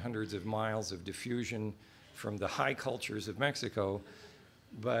years and hundreds of miles of diffusion from the high cultures of Mexico.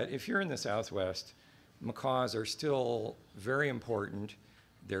 But if you're in the Southwest, macaws are still very important.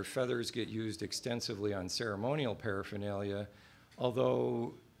 Their feathers get used extensively on ceremonial paraphernalia,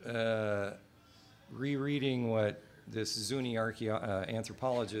 although rereading what this Zuni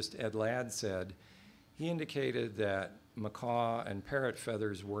anthropologist Ed Ladd said, he indicated that macaw and parrot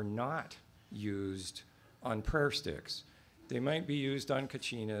feathers were not used on prayer sticks. They might be used on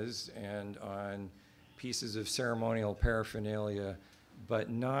kachinas and on pieces of ceremonial paraphernalia, but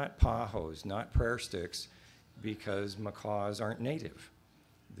not pahos, not prayer sticks, because macaws aren't native.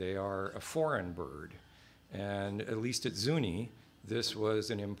 They are a foreign bird. And at least at Zuni, this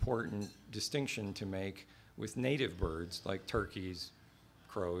was an important distinction to make with native birds like turkeys,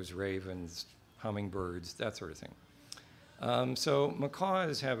 crows, ravens, hummingbirds, that sort of thing. So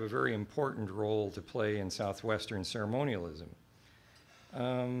macaws have a very important role to play in Southwestern ceremonialism.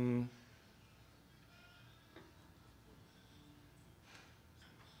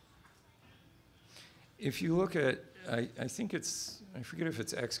 If you look at, I think it's, I forget if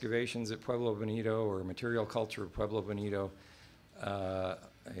it's excavations at Pueblo Bonito or material culture of Pueblo Bonito,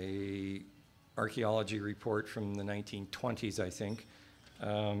 a archaeology report from the 1920s, I think,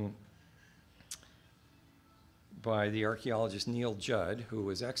 by the archaeologist Neil Judd, who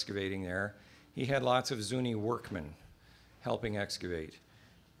was excavating there. He had lots of Zuni workmen helping excavate.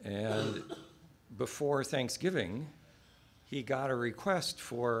 And before Thanksgiving, he got a request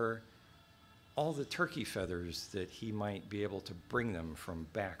for all the turkey feathers that he might be able to bring them from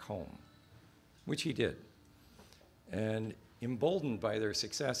back home, which he did. And emboldened by their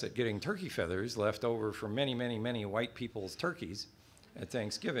success at getting turkey feathers left over from many, many, many white people's turkeys at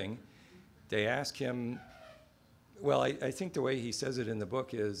Thanksgiving, they asked him, well, I think the way he says it in the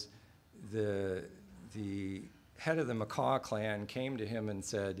book is the head of the Macaw clan came to him and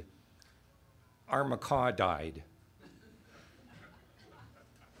said, "Our macaw died."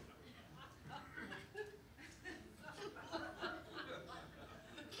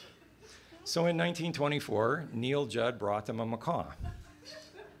 So in 1924, Neil Judd brought them a macaw,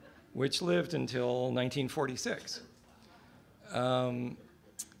 which lived until 1946.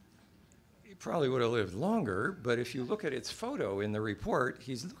 He probably would have lived longer, but if you look at its photo in the report,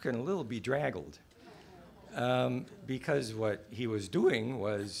 he's looking a little bedraggled. Because what he was doing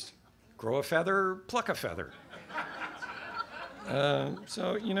was grow a feather, pluck a feather.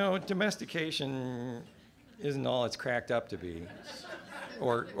 So, you know, domestication isn't all it's cracked up to be,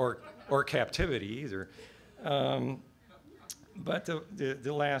 or captivity either. But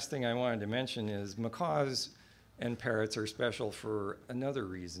the last thing I wanted to mention is macaws and parrots are special for another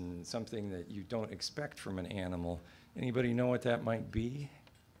reason, something that you don't expect from an animal. Anybody know what that might be?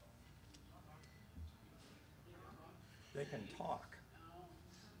 They can talk.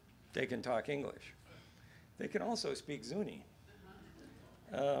 They can talk English. They can also speak Zuni.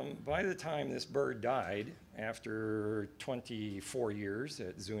 By the time this bird died, after 24 years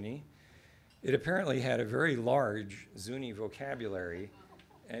at Zuni, it apparently had a very large Zuni vocabulary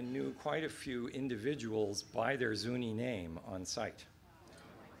and knew quite a few individuals by their Zuni name on site.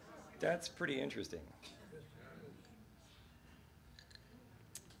 That's pretty interesting.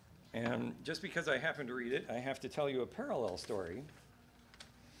 And just because I happen to read it, I have to tell you a parallel story.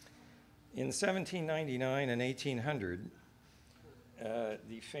 In 1799 and 1800,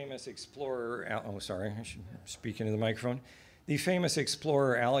 the famous explorer, oh, sorry, I should speak into the microphone. The famous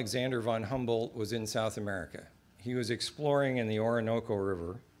explorer Alexander von Humboldt was in South America. He was exploring in the Orinoco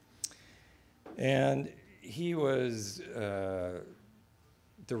River, and he was the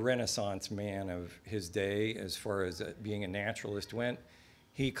Renaissance man of his day as far as being a naturalist went.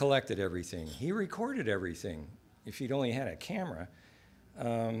 He collected everything. He recorded everything, if he'd only had a camera.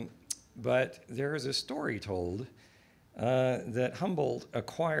 But there is a story told that Humboldt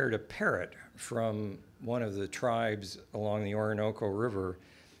acquired a parrot from one of the tribes along the Orinoco River,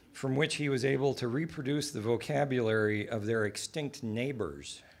 from which he was able to reproduce the vocabulary of their extinct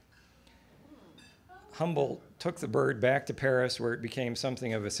neighbors. Humboldt took the bird back to Paris, where it became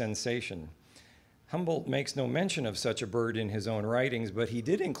something of a sensation. Humboldt makes no mention of such a bird in his own writings, but he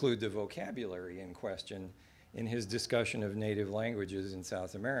did include the vocabulary in question in his discussion of native languages in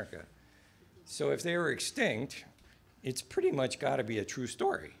South America. So if they were extinct, it's pretty much got to be a true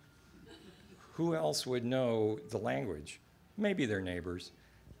story. Who else would know the language? Maybe their neighbors,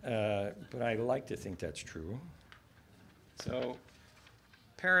 but I like to think that's true. So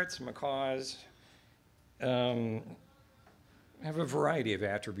parrots, macaws, have a variety of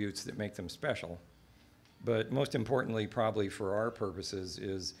attributes that make them special. But most importantly, probably for our purposes,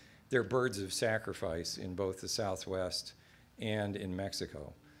 is they're birds of sacrifice in both the Southwest and in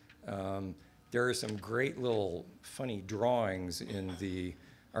Mexico. There are some great little funny drawings in the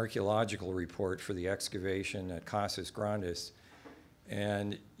archaeological report for the excavation at Casas Grandes.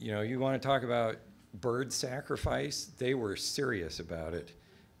 And you want to talk about bird sacrifice? They were serious about it,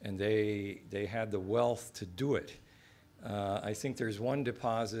 and they had the wealth to do it. I think there's one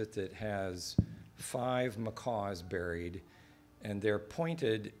deposit that has 5 macaws buried, and they're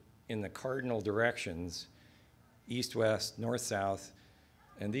pointed in the cardinal directions, east-west, north-south,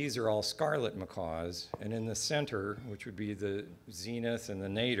 and these are all scarlet macaws. And in the center, which would be the zenith and the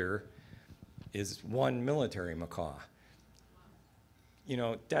nadir, is one military macaw.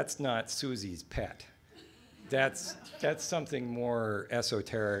 That's not Susie's pet. That's something more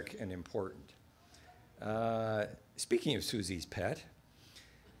esoteric and important. Speaking of Susie's pet,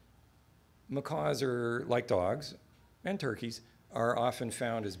 macaws are, like dogs and turkeys, are often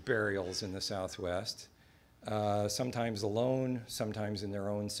found as burials in the Southwest, sometimes alone, sometimes in their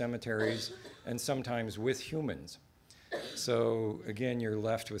own cemeteries, and sometimes with humans. So again, you're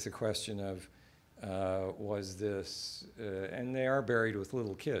left with the question of, was this, and they are buried with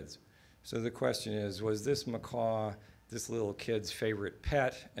little kids. So the question is, was this macaw this little kid's favorite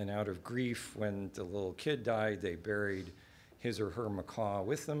pet, and out of grief, when the little kid died, they buried his or her macaw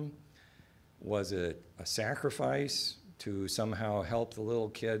with them? Was it a sacrifice to somehow help the little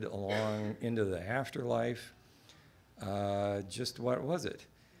kid along into the afterlife? Just what was it?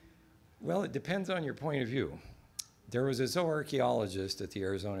 Well, it depends on your point of view. There was a zooarchaeologist at the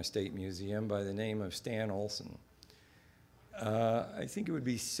Arizona State Museum by the name of Stan Olson. I think it would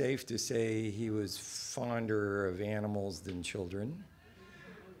be safe to say he was fonder of animals than children.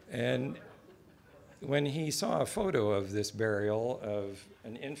 And when he saw a photo of this burial of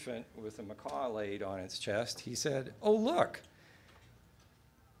an infant with a macaw laid on its chest, he said, "Oh, look,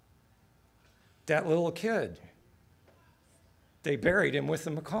 that little kid. They buried him with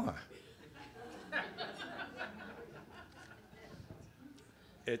the macaw."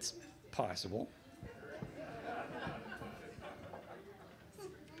 It's possible.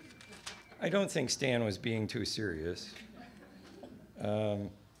 I don't think Stan was being too serious.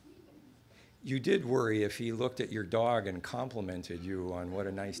 You did worry if he looked at your dog and complimented you on what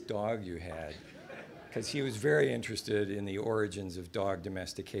a nice dog you had, because he was very interested in the origins of dog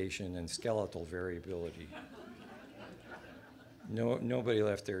domestication and skeletal variability. Nobody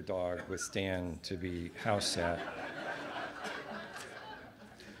left their dog with Stan to be house sat.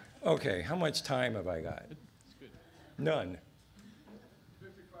 Okay, how much time have I got? None.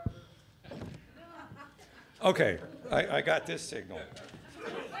 Okay, I got this signal.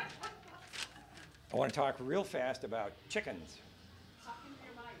 I want to talk real fast about chickens.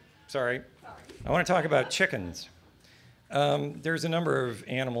 Sorry. I want to talk about chickens. There's a number of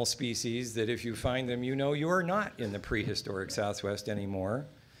animal species that if you find them, you know you are not in the prehistoric Southwest anymore.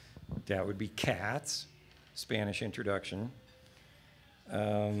 That would be cats, Spanish introduction.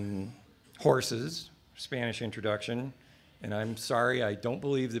 Horses, Spanish introduction. And I'm sorry, I don't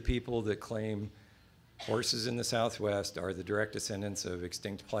believe the people that claim horses in the Southwest are the direct descendants of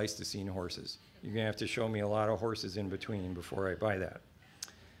extinct Pleistocene horses. You're going to have to show me a lot of horses in between before I buy that.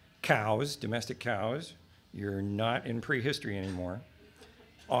 Cows, domestic cows, you're not in prehistory anymore.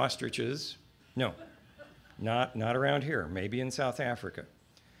 Ostriches, no, not around here, maybe in South Africa.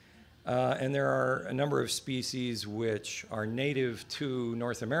 And there are a number of species which are native to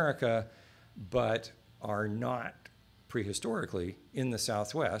North America, but are not prehistorically in the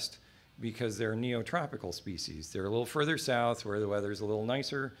Southwest because they're neotropical species. They're a little further south where the weather's a little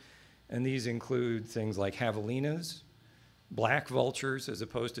nicer, and these include things like javelinas, black vultures as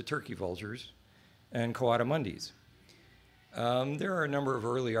opposed to turkey vultures, and coatimundis. There are a number of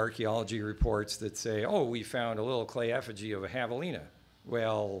early archaeology reports that say, oh, we found a little clay effigy of a javelina.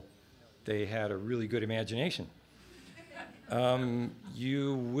 Well, they had a really good imagination.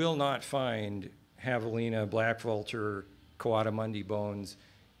 You will not find javelina, black vulture, coatamundi bones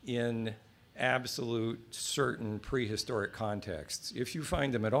in absolute certain prehistoric contexts. If you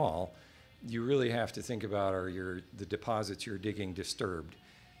find them at all, you really have to think about, are the deposits you're digging disturbed?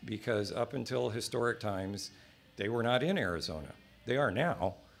 Because up until historic times, they were not in Arizona. They are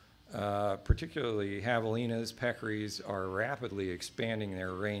now. Particularly javelinas, peccaries are rapidly expanding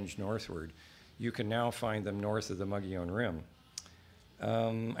their range northward. You can now find them north of the Mogollon Rim.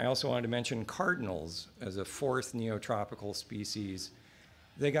 I also wanted to mention cardinals as a fourth neotropical species.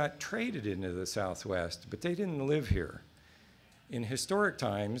 They got traded into the Southwest, but they didn't live here. In historic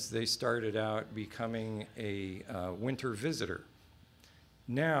times, they started out becoming a winter visitor.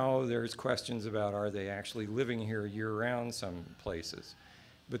 Now there's questions about, are they actually living here year-round some places?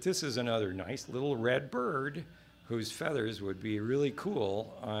 But this is another nice little red bird whose feathers would be really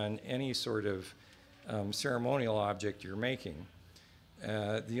cool on any sort of ceremonial object you're making.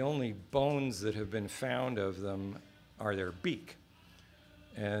 The only bones that have been found of them are their beak.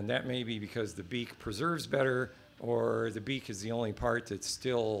 And that may be because the beak preserves better, or the beak is the only part that's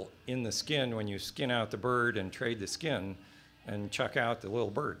still in the skin when you skin out the bird and trade the skin and chuck out the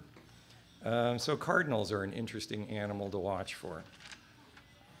little bird. So cardinals are an interesting animal to watch for.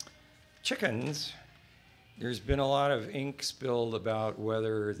 Chickens, there's been a lot of ink spilled about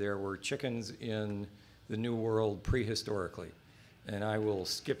whether there were chickens in the New World prehistorically. And I will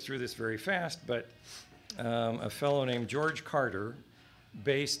skip through this very fast, but a fellow named George Carter,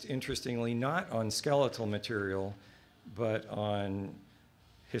 based, interestingly, not on skeletal material, but on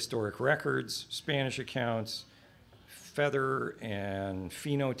historic records, Spanish accounts, feather and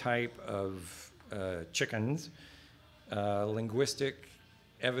phenotype of chickens, linguistic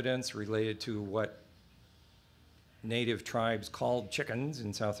evidence related to what native tribes called chickens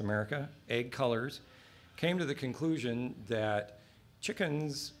in South America, egg colors, came to the conclusion that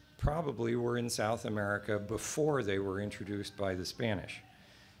chickens probably were in South America before they were introduced by the Spanish.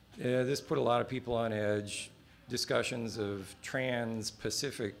 This put a lot of people on edge. Discussions of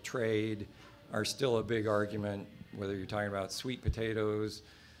trans-Pacific trade are still a big argument, whether you're talking about sweet potatoes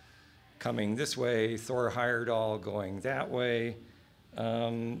coming this way, Thor Heyerdahl going that way.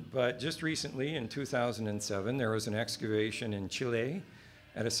 But just recently, in 2007, there was an excavation in Chile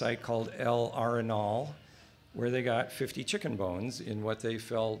at a site called El Arenal, where they got 50 chicken bones in what they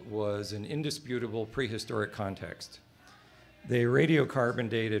felt was an indisputable prehistoric context. They radiocarbon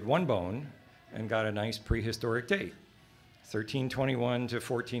dated one bone and got a nice prehistoric date, 1321 to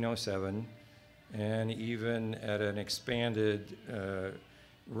 1407, and even at an expanded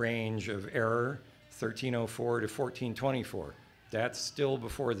range of error, 1304 to 1424. That's still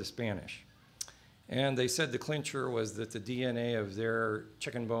before the Spanish. And they said the clincher was that the DNA of their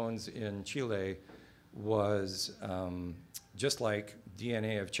chicken bones in Chile was just like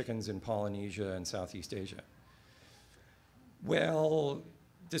DNA of chickens in Polynesia and Southeast Asia. Well,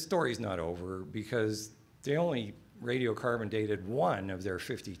 the story's not over because they only radiocarbon dated one of their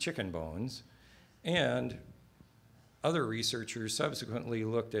 50 chicken bones, and other researchers subsequently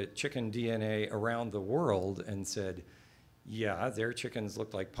looked at chicken DNA around the world and said, yeah, their chickens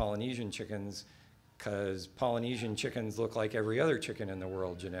look like Polynesian chickens because Polynesian chickens look like every other chicken in the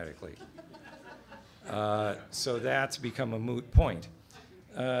world genetically. So that's become a moot point.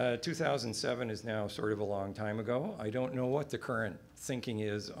 2007 is now sort of a long time ago. I don't know what the current thinking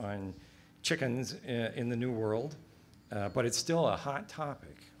is on chickens in the New World, but it's still a hot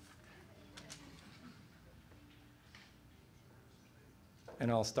topic.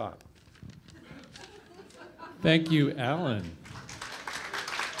 And I'll stop. Thank you, Alan.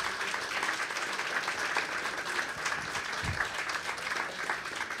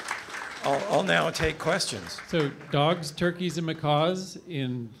 I'll now take questions. So dogs, turkeys, and macaws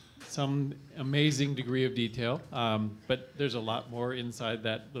in some amazing degree of detail, but there's a lot more inside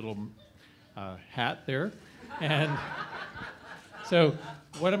that little hat there. And so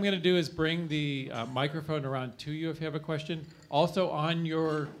what I'm going to do is bring the microphone around to you if you have a question. Also on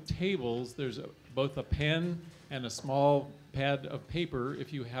your tables, there's both a pen and a small pad of paper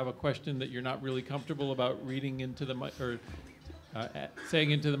if you have a question that you're not really comfortable about reading into the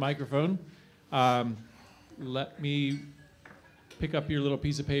saying into the microphone. Let me pick up your little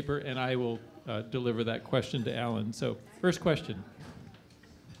piece of paper and I will deliver that question to Alan. So first question.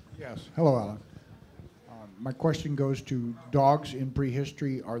 Yes, hello Alan. My question goes to dogs in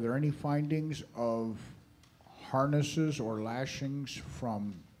prehistory. Are there any findings of harnesses or lashings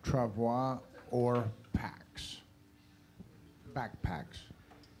from travois or backpacks?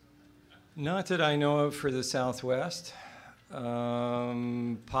 Not that I know of for the Southwest.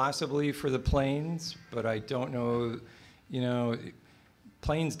 possibly for the plains, but I don't know, you know, the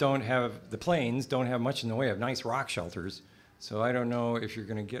plains don't have much in the way of nice rock shelters. So I don't know if you're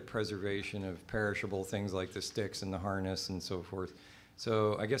going to get preservation of perishable things like the sticks and the harness and so forth.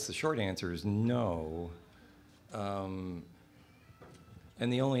 So I guess the short answer is no. And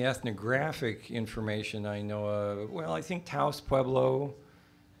the only ethnographic information I know of, well, I think Taos Pueblo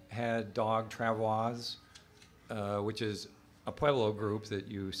had dog travois, which is a Pueblo group that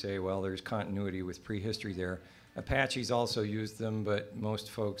you say, well, there's continuity with prehistory there. Apaches also used them, but most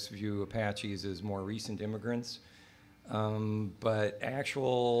folks view Apaches as more recent immigrants. But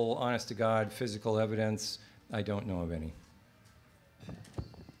actual, honest-to-God, physical evidence, I don't know of any.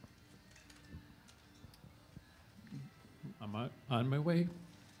 I'm on my way.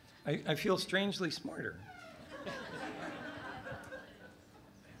 I feel strangely smarter.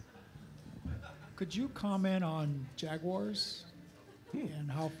 Could you comment on jaguars and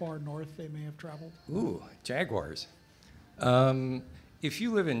how far north they may have traveled? Ooh, jaguars. If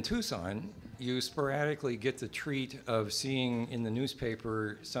you live in Tucson, you sporadically get the treat of seeing in the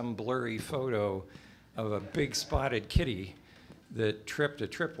newspaper some blurry photo of a big spotted kitty that tripped a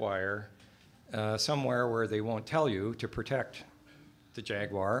tripwire somewhere where they won't tell you to protect the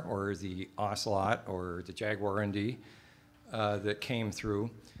jaguar or the ocelot or the jaguarundi that came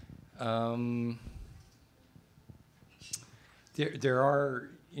through. There are,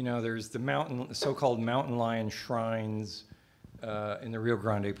 you know, there's the so-called mountain lion shrines in the Rio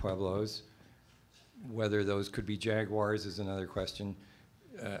Grande Pueblos. Whether those could be jaguars is another question.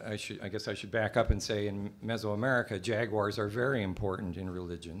 I guess I should back up and say in Mesoamerica, jaguars are very important in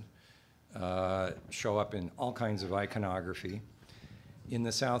religion, show up in all kinds of iconography. In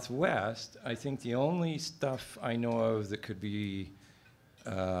the Southwest, I think the only stuff I know of that could be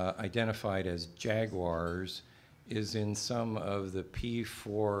identified as jaguars is in some of the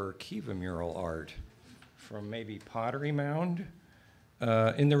P4 Kiva mural art from maybe Pottery Mound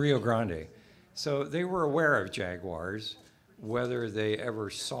in the Rio Grande. So they were aware of jaguars. Whether they ever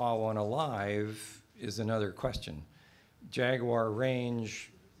saw one alive is another question. Jaguar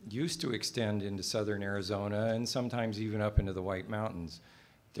range used to extend into southern Arizona and sometimes even up into the White Mountains.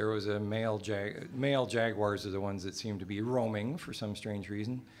 There was a male jaguars are the ones that seem to be roaming for some strange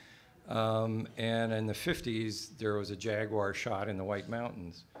reason. And in the 50s, there was a jaguar shot in the White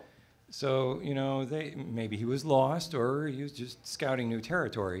Mountains. So, you know, maybe he was lost or he was just scouting new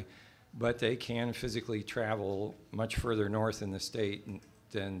territory, but they can physically travel much further north in the state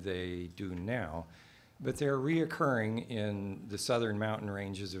than they do now. But they're reoccurring in the southern mountain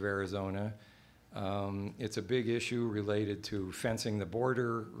ranges of Arizona. It's a big issue related to fencing the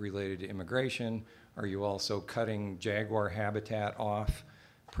border, related to immigration. Are you also cutting jaguar habitat off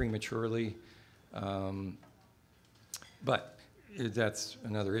prematurely? But that's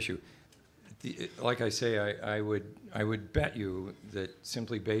another issue. Like I say, I would bet you that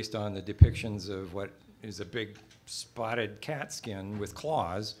simply based on the depictions of what is a big spotted cat skin with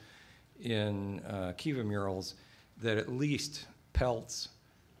claws in Kiva murals, that at least pelts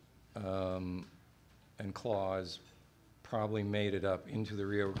and claws probably made it up into the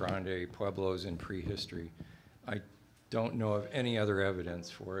Rio Grande Pueblos in prehistory. I don't know of any other evidence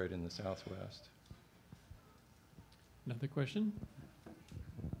for it in the Southwest. Another question?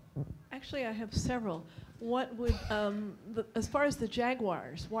 Actually, I have several. What would, as far as the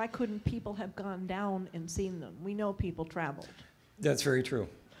jaguars, why couldn't people have gone down and seen them? We know people traveled. That's very true.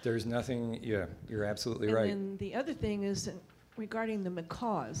 There's nothing, yeah, you're absolutely right. And then the other thing is regarding the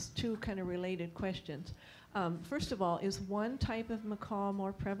macaws, two kind of related questions. First of all, is one type of macaw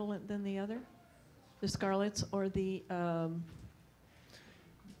more prevalent than the other? The scarlets or the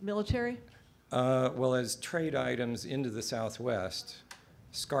military? Well, as trade items into the Southwest,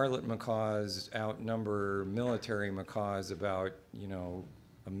 scarlet macaws outnumber military macaws about,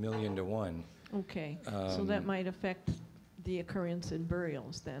 1,000,000 to 1. Okay, so that might affect the occurrence in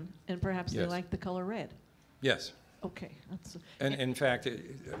burials then, and perhaps they Yes. like the color red. Yes. Okay, that's And in fact,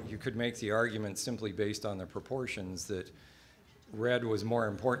 you could make the argument simply based on the proportions that red was more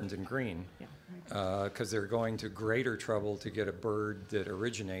important than green, yeah. because they're going to greater trouble to get a bird that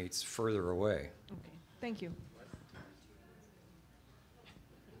originates further away. Okay, thank you.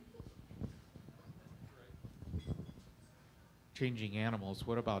 Changing animals,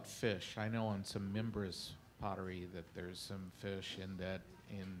 what about fish? I know on some Mimbres pottery that there's some fish, and that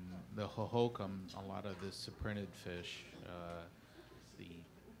in the Hohokam, a lot of the cyprinid fish,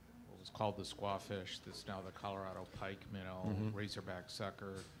 what was called the squawfish, that's now the Colorado pike minnow, razorback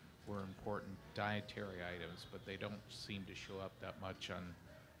sucker, were important dietary items, but they don't seem to show up that much on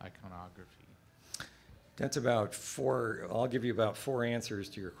iconography. That's about four. I'll give you about four answers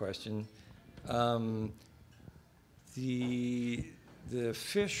to your question. The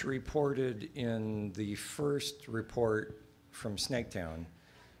fish reported in the first report from Snaketown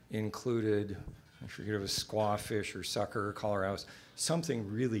included, I forget if it was squawfish or sucker, colorado,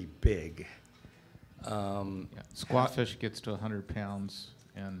 something really big. Yeah. Squawfish gets to 100 pounds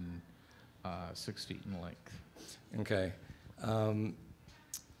and 6 feet in length. Okay.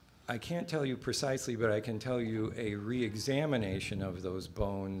 I can't tell you precisely, but I can tell you a re-examination of those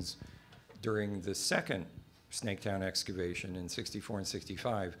bones during the second Snaketown excavation in 64 and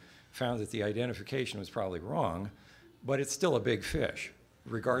 65 found that the identification was probably wrong, but it's still a big fish,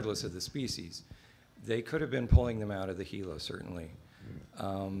 regardless of the species. They could have been pulling them out of the Gila, certainly.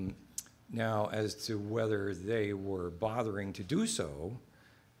 Now, as to whether they were bothering to do so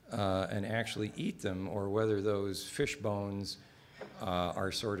and actually eat them, or whether those fish bones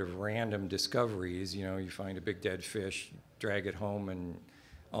are sort of random discoveries, you know, you find a big dead fish, drag it home, and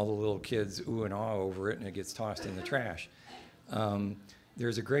all the little kids ooh and ah over it, and it gets tossed in the trash.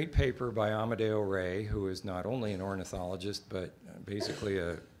 There's a great paper by Amadeo Ray, who is not only an ornithologist, but basically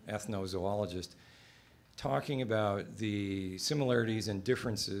an ethnozoologist, talking about the similarities and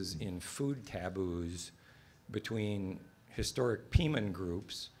differences in food taboos between historic Piman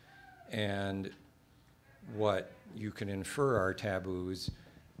groups and what you can infer are taboos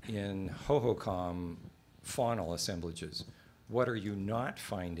in Hohokam faunal assemblages. What are you not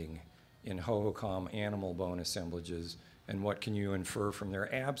finding in Hohokam animal bone assemblages, and what can you infer from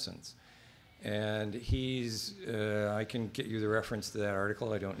their absence? And he's, I can get you the reference to that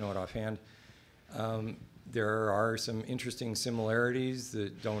article, I don't know it offhand. There are some interesting similarities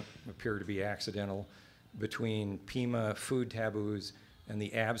that don't appear to be accidental between Pima food taboos and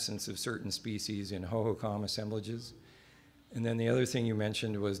the absence of certain species in Hohokam assemblages. And then the other thing you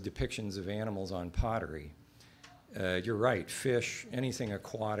mentioned was depictions of animals on pottery. You're right, fish, anything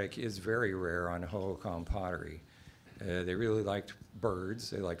aquatic is very rare on Hohokam pottery. They really liked birds,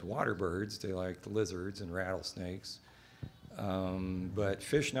 they liked water birds, they liked lizards and rattlesnakes, but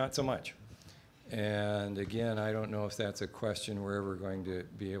fish not so much. And again, I don't know if that's a question we're ever going to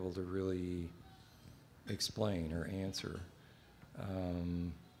be able to really explain or answer.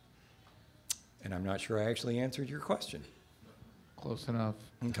 And I'm not sure I actually answered your question. Close enough.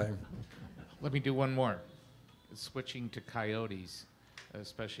 Okay. Let me do one more. Switching to coyotes,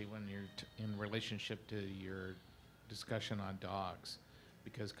 especially when you're in relationship to your discussion on dogs,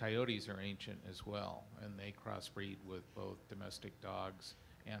 because coyotes are ancient as well, and they crossbreed with both domestic dogs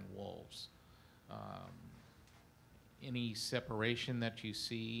and wolves. Any separation that you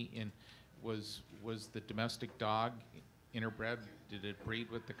see in, was the domestic dog interbred? Did it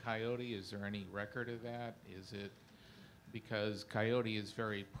breed with the coyote? Is there any record of that? Is it, because coyote is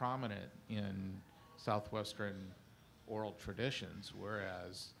very prominent in southwestern oral traditions,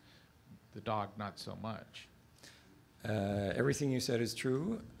 whereas the dog not so much? Everything you said is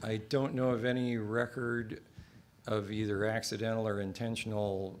true. I don't know of any record of either accidental or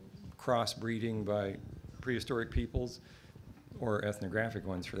intentional crossbreeding by prehistoric peoples, or ethnographic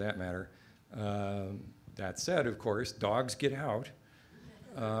ones for that matter. That said, of course, dogs get out,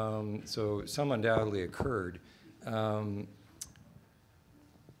 so some undoubtedly occurred. I'm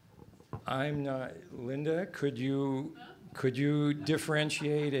not, Linda, could you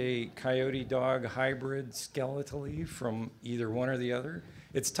differentiate a coyote-dog hybrid skeletally from either one or the other?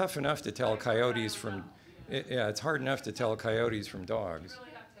 It's tough enough to tell coyotes from, yeah, it's hard enough to tell coyotes from dogs. You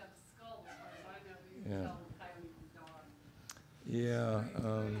really have to have a skull, as far as I know, you can tell a coyote from dog. Yeah.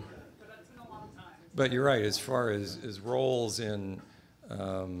 But that's been a long time. But you're right, as far as roles in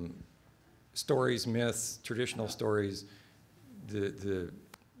stories, myths, traditional stories, the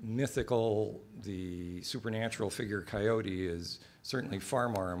mythical, the supernatural figure coyote is certainly far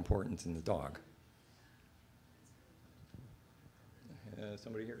more important than the dog.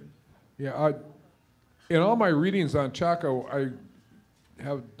 Somebody here? Yeah, in all my readings on Chaco, I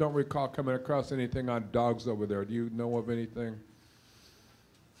don't recall coming across anything on dogs over there. Do you know of anything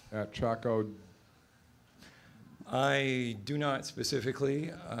at Chaco? I do not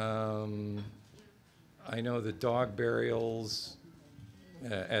specifically. I know the dog burials,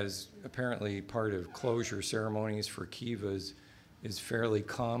 as apparently part of closure ceremonies for kivas, is fairly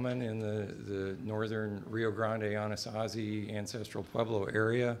common in the northern Rio Grande Anasazi ancestral Pueblo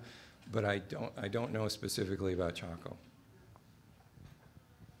area, but I don't know specifically about Chaco.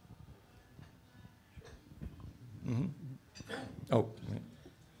 Mm-hmm. Oh.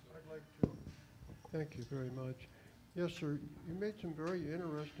 I'd like to thank you very much. Yes, sir, you made some very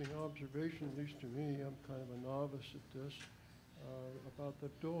interesting observations, at least to me. I'm kind of a novice at this, about the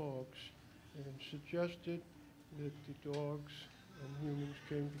dogs. and suggested that the dogs and humans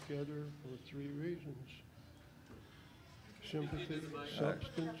came together for 3 reasons: sympathy,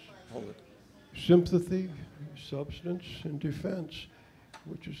 substance, Hold it. sympathy, substance, and defense,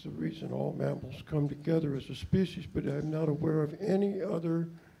 which is the reason all mammals come together as a species, but I'm not aware of any other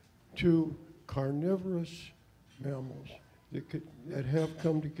 2 carnivorous mammals that have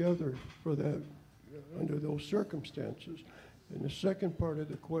come together for that, under those circumstances. And the second part of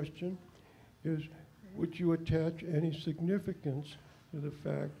the question is, would you attach any significance to the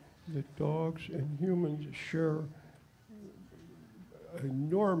fact that dogs and humans share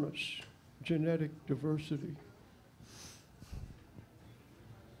enormous genetic diversity?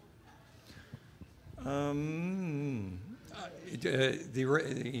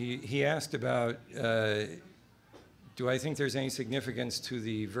 He asked about, do I think there's any significance to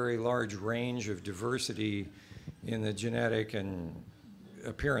the very large range of diversity in the genetic and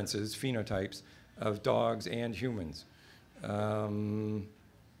appearances, phenotypes, of dogs and humans? I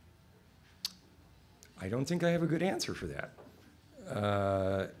don't think I have a good answer for that.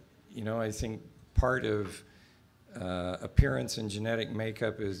 You know, I think part of appearance and genetic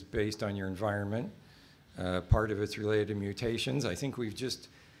makeup is based on your environment. Part of it's related to mutations. I think we've just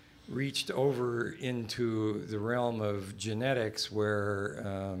reached over into the realm of genetics where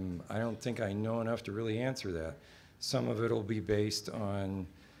I don't think I know enough to really answer that. Some of it will be based on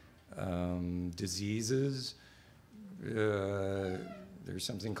diseases. There's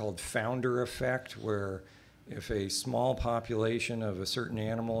something called founder effect, where if a small population of a certain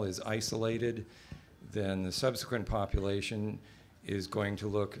animal is isolated, then the subsequent population is going to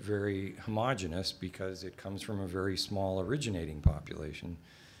look very homogeneous because it comes from a very small originating population.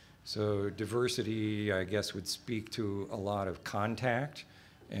 So diversity, I guess, would speak to a lot of contact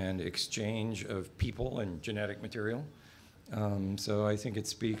and exchange of people and genetic material. So I think it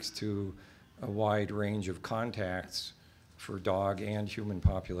speaks to a wide range of contacts for dog and human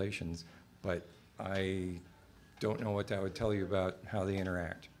populations, but I don't know what that would tell you about how they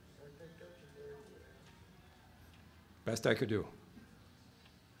interact. Best I could do.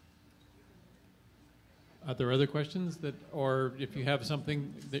 Are there other questions that, or if you have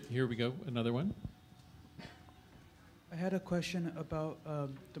something, that, here we go, another one. I had a question about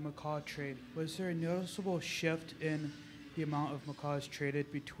the macaw trade. Was there a noticeable shift in the amount of macaws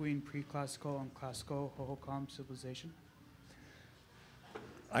traded between pre-classical and classical Hohokam civilization?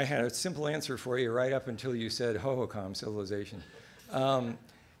 I had a simple answer for you right up until you said Hohokam civilization.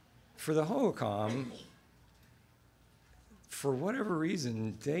 For the Hohokam, for whatever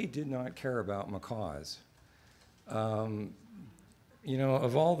reason, they did not care about macaws. You know,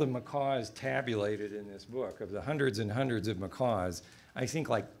 of all the macaws tabulated in this book, of the hundreds and hundreds of macaws, I think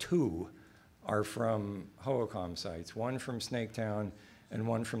like 2 are from Hohokam sites, one from Snaketown and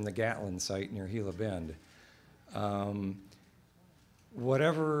one from the Gatlin site near Gila Bend.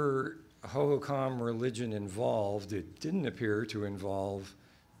 Whatever Hohokam religion involved, it didn't appear to involve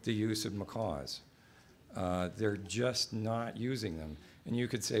the use of macaws. They're just not using them. And you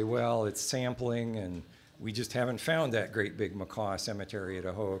could say, well, it's sampling and we just haven't found that great big macaw cemetery at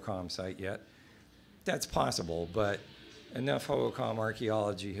a Hohokam site yet. That's possible, but enough Hohokam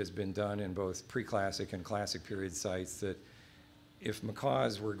archaeology has been done in both pre-classic and classic period sites that if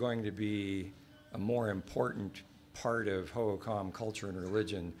macaws were going to be a more important part of Hohokam culture and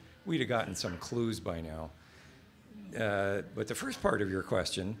religion, we'd have gotten some clues by now. But the first part of your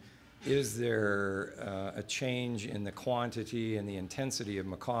question, is there a change in the quantity and the intensity of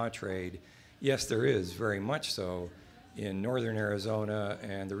macaw trade? Yes, there is, very much so, in northern Arizona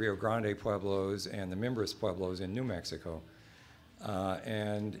and the Rio Grande Pueblos and the Mimbres Pueblos in New Mexico.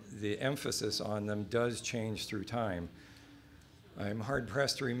 And the emphasis on them does change through time. I'm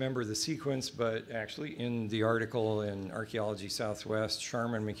hard-pressed to remember the sequence, but actually in the article in Archaeology Southwest,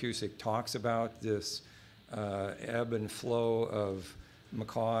 Sharman McCusick talks about this ebb and flow of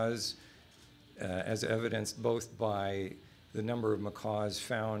macaws as evidenced both by the number of macaws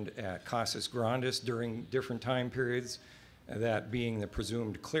found at Casas Grandes during different time periods, that being the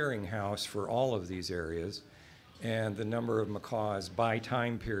presumed clearinghouse for all of these areas, and the number of macaws by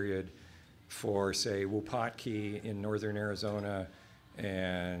time period for, say, Wupatki in northern Arizona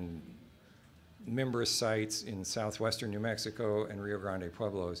and Mimbres sites in southwestern New Mexico and Rio Grande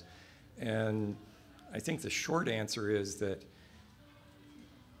Pueblos. And I think the short answer is that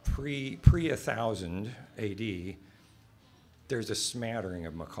pre-1000 AD, there's a smattering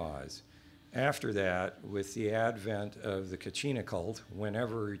of macaws. After that, with the advent of the Kachina cult,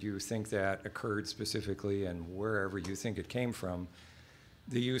 whenever you think that occurred specifically and wherever you think it came from,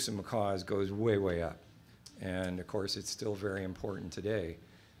 the use of macaws goes way, way up. And of course, it's still very important today.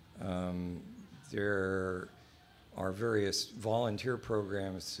 There are various volunteer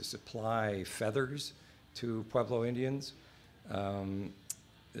programs to supply feathers to Pueblo Indians.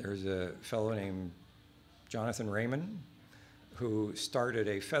 There's a fellow named Jonathan Raymond who started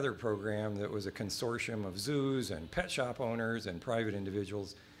a feather program that was a consortium of zoos and pet shop owners and private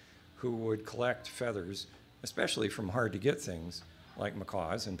individuals who would collect feathers, especially from hard to get things like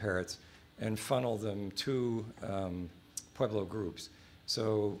macaws and parrots, and funnel them to Pueblo groups.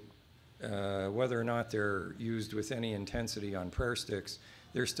 So whether or not they're used with any intensity on prayer sticks,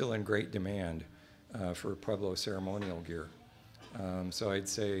 they're still in great demand for Pueblo ceremonial gear. So I'd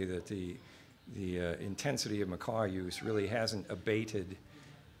say that the intensity of macaw use really hasn't abated,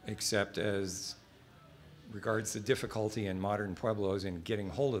 except as regards the difficulty in modern Pueblos in getting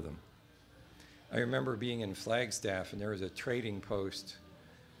hold of them. I remember being in Flagstaff, and there was a trading post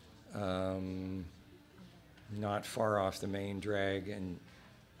not far off the main drag, and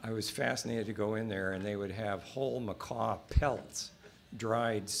I was fascinated to go in there, and they would have whole macaw pelts,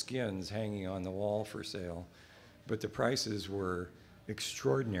 dried skins hanging on the wall for sale, but the prices were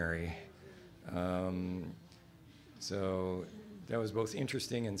extraordinary. So that was both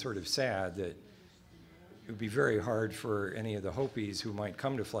interesting and sort of sad that it would be very hard for any of the Hopis who might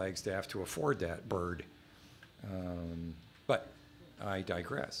come to Flagstaff to afford that bird. But I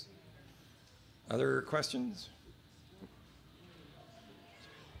digress. Other questions?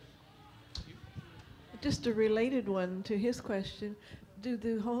 Just a related one to his question. Do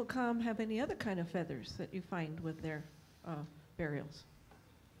the Hohokam have any other kind of feathers that you find with their burials?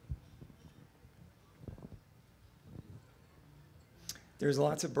 There's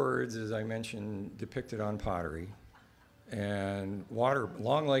lots of birds, as I mentioned, depicted on pottery. And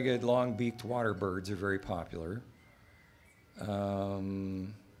long-legged, long-beaked water birds are very popular.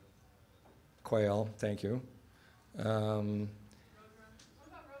 Quail, thank you.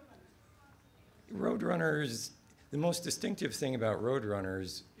 Roadrunners, the most distinctive thing about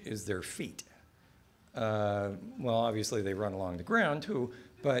roadrunners is their feet. Well, obviously they run along the ground too,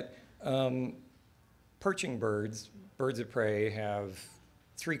 but perching birds, birds of prey, have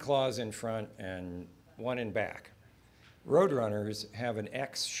 3 claws in front and 1 in back. Roadrunners have an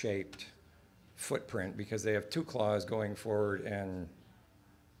X-shaped footprint because they have 2 claws going forward and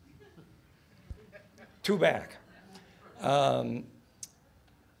 2 back.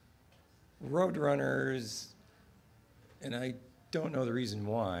 Roadrunners, and I don't know the reason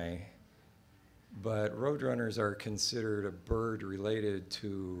why, but roadrunners are considered a bird related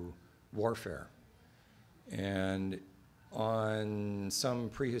to warfare. And on some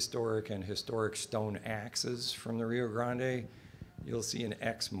prehistoric and historic stone axes from the Rio Grande, you'll see an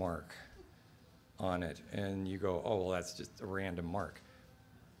X mark on it. And you go, oh, well, that's just a random mark.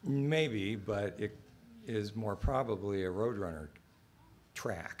 Maybe, but it is more probably a roadrunner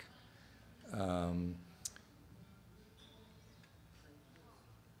track.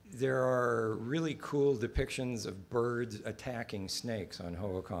 There are really cool depictions of birds attacking snakes on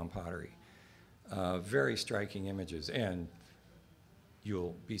Hohokam pottery. Very striking images, and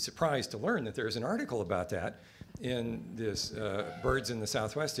you'll be surprised to learn that there's an article about that in this Birds in the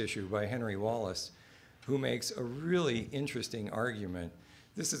Southwest issue by Henry Wallace, who makes a really interesting argument.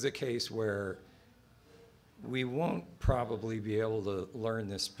 This is a case where we won't probably be able to learn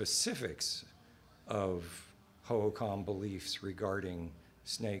the specifics of Hohokam beliefs regarding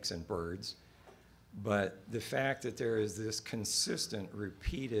snakes and birds, but the fact that there is this consistent,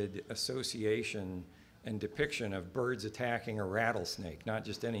 repeated association and depiction of birds attacking a rattlesnake, not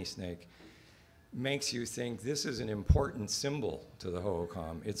just any snake, makes you think this is an important symbol to the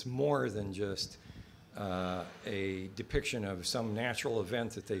Hohokam. It's more than just a depiction of some natural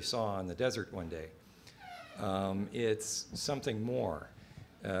event that they saw in the desert one day. It's something more.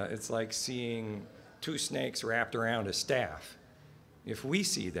 It's like seeing 2 snakes wrapped around a staff. If we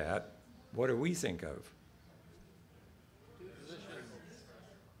see that, what do we think of?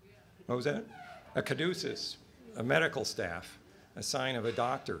 What was that? A caduceus, a medical staff, a sign of a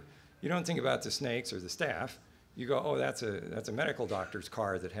doctor. You don't think about the snakes or the staff. You go, oh, that's a medical doctor's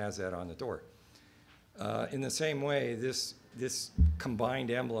card that has that on the door. In the same way, this combined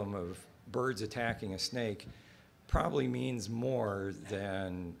emblem of birds attacking a snake probably means more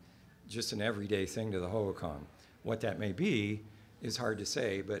than just an everyday thing to the Hohokam. What that may be is hard to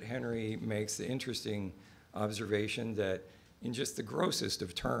say, but Henry makes the interesting observation that in just the grossest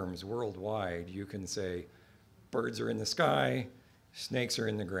of terms worldwide, you can say birds are in the sky, snakes are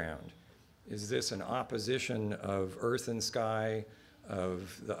in the ground. Is this an opposition of earth and sky,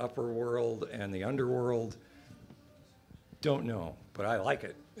 of the upper world and the underworld? Don't know, but I like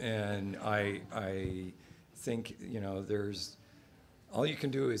it. And I think, you know, there's All you can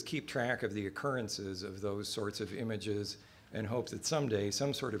do is keep track of the occurrences of those sorts of images and hope that someday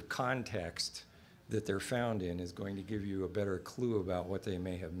some sort of context that they're found in is going to give you a better clue about what they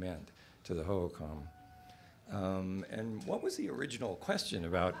may have meant to the Hohokam. And what was the original question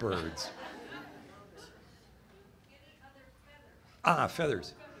about birds? Ah,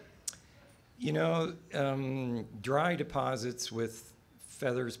 feathers. You know, dry deposits with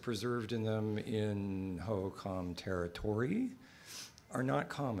feathers preserved in them in Hohokam territory are not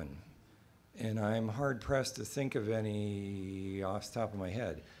common. And I'm hard-pressed to think of any off the top of my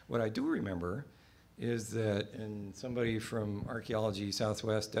head. What I do remember is that, and somebody from Archaeology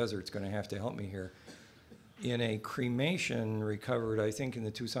Southwest Desert's going to have to help me here, in a cremation recovered, I think, in the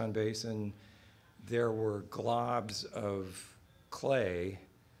Tucson Basin, there were globs of clay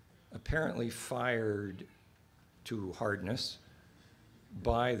apparently fired to hardness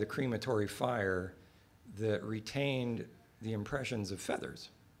by the crematory fire that retained the impressions of feathers.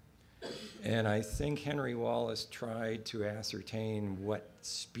 And I think Henry Wallace tried to ascertain what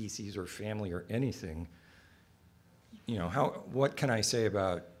species or family or anything, you know, what can I say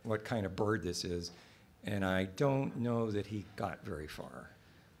about what kind of bird this is? And I don't know that he got very far.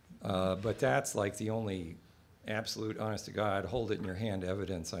 But that's like the only absolute, honest to God, hold it in your hand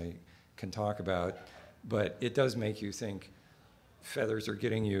evidence I can talk about. But it does make you think feathers are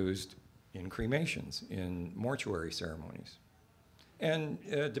getting used in cremations, in mortuary ceremonies. And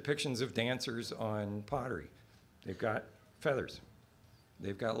depictions of dancers on pottery. They've got feathers.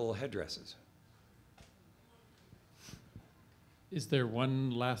 They've got little headdresses. Is there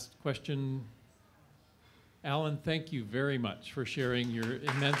one last question? Alan, thank you very much for sharing your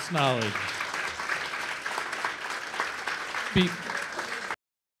immense knowledge.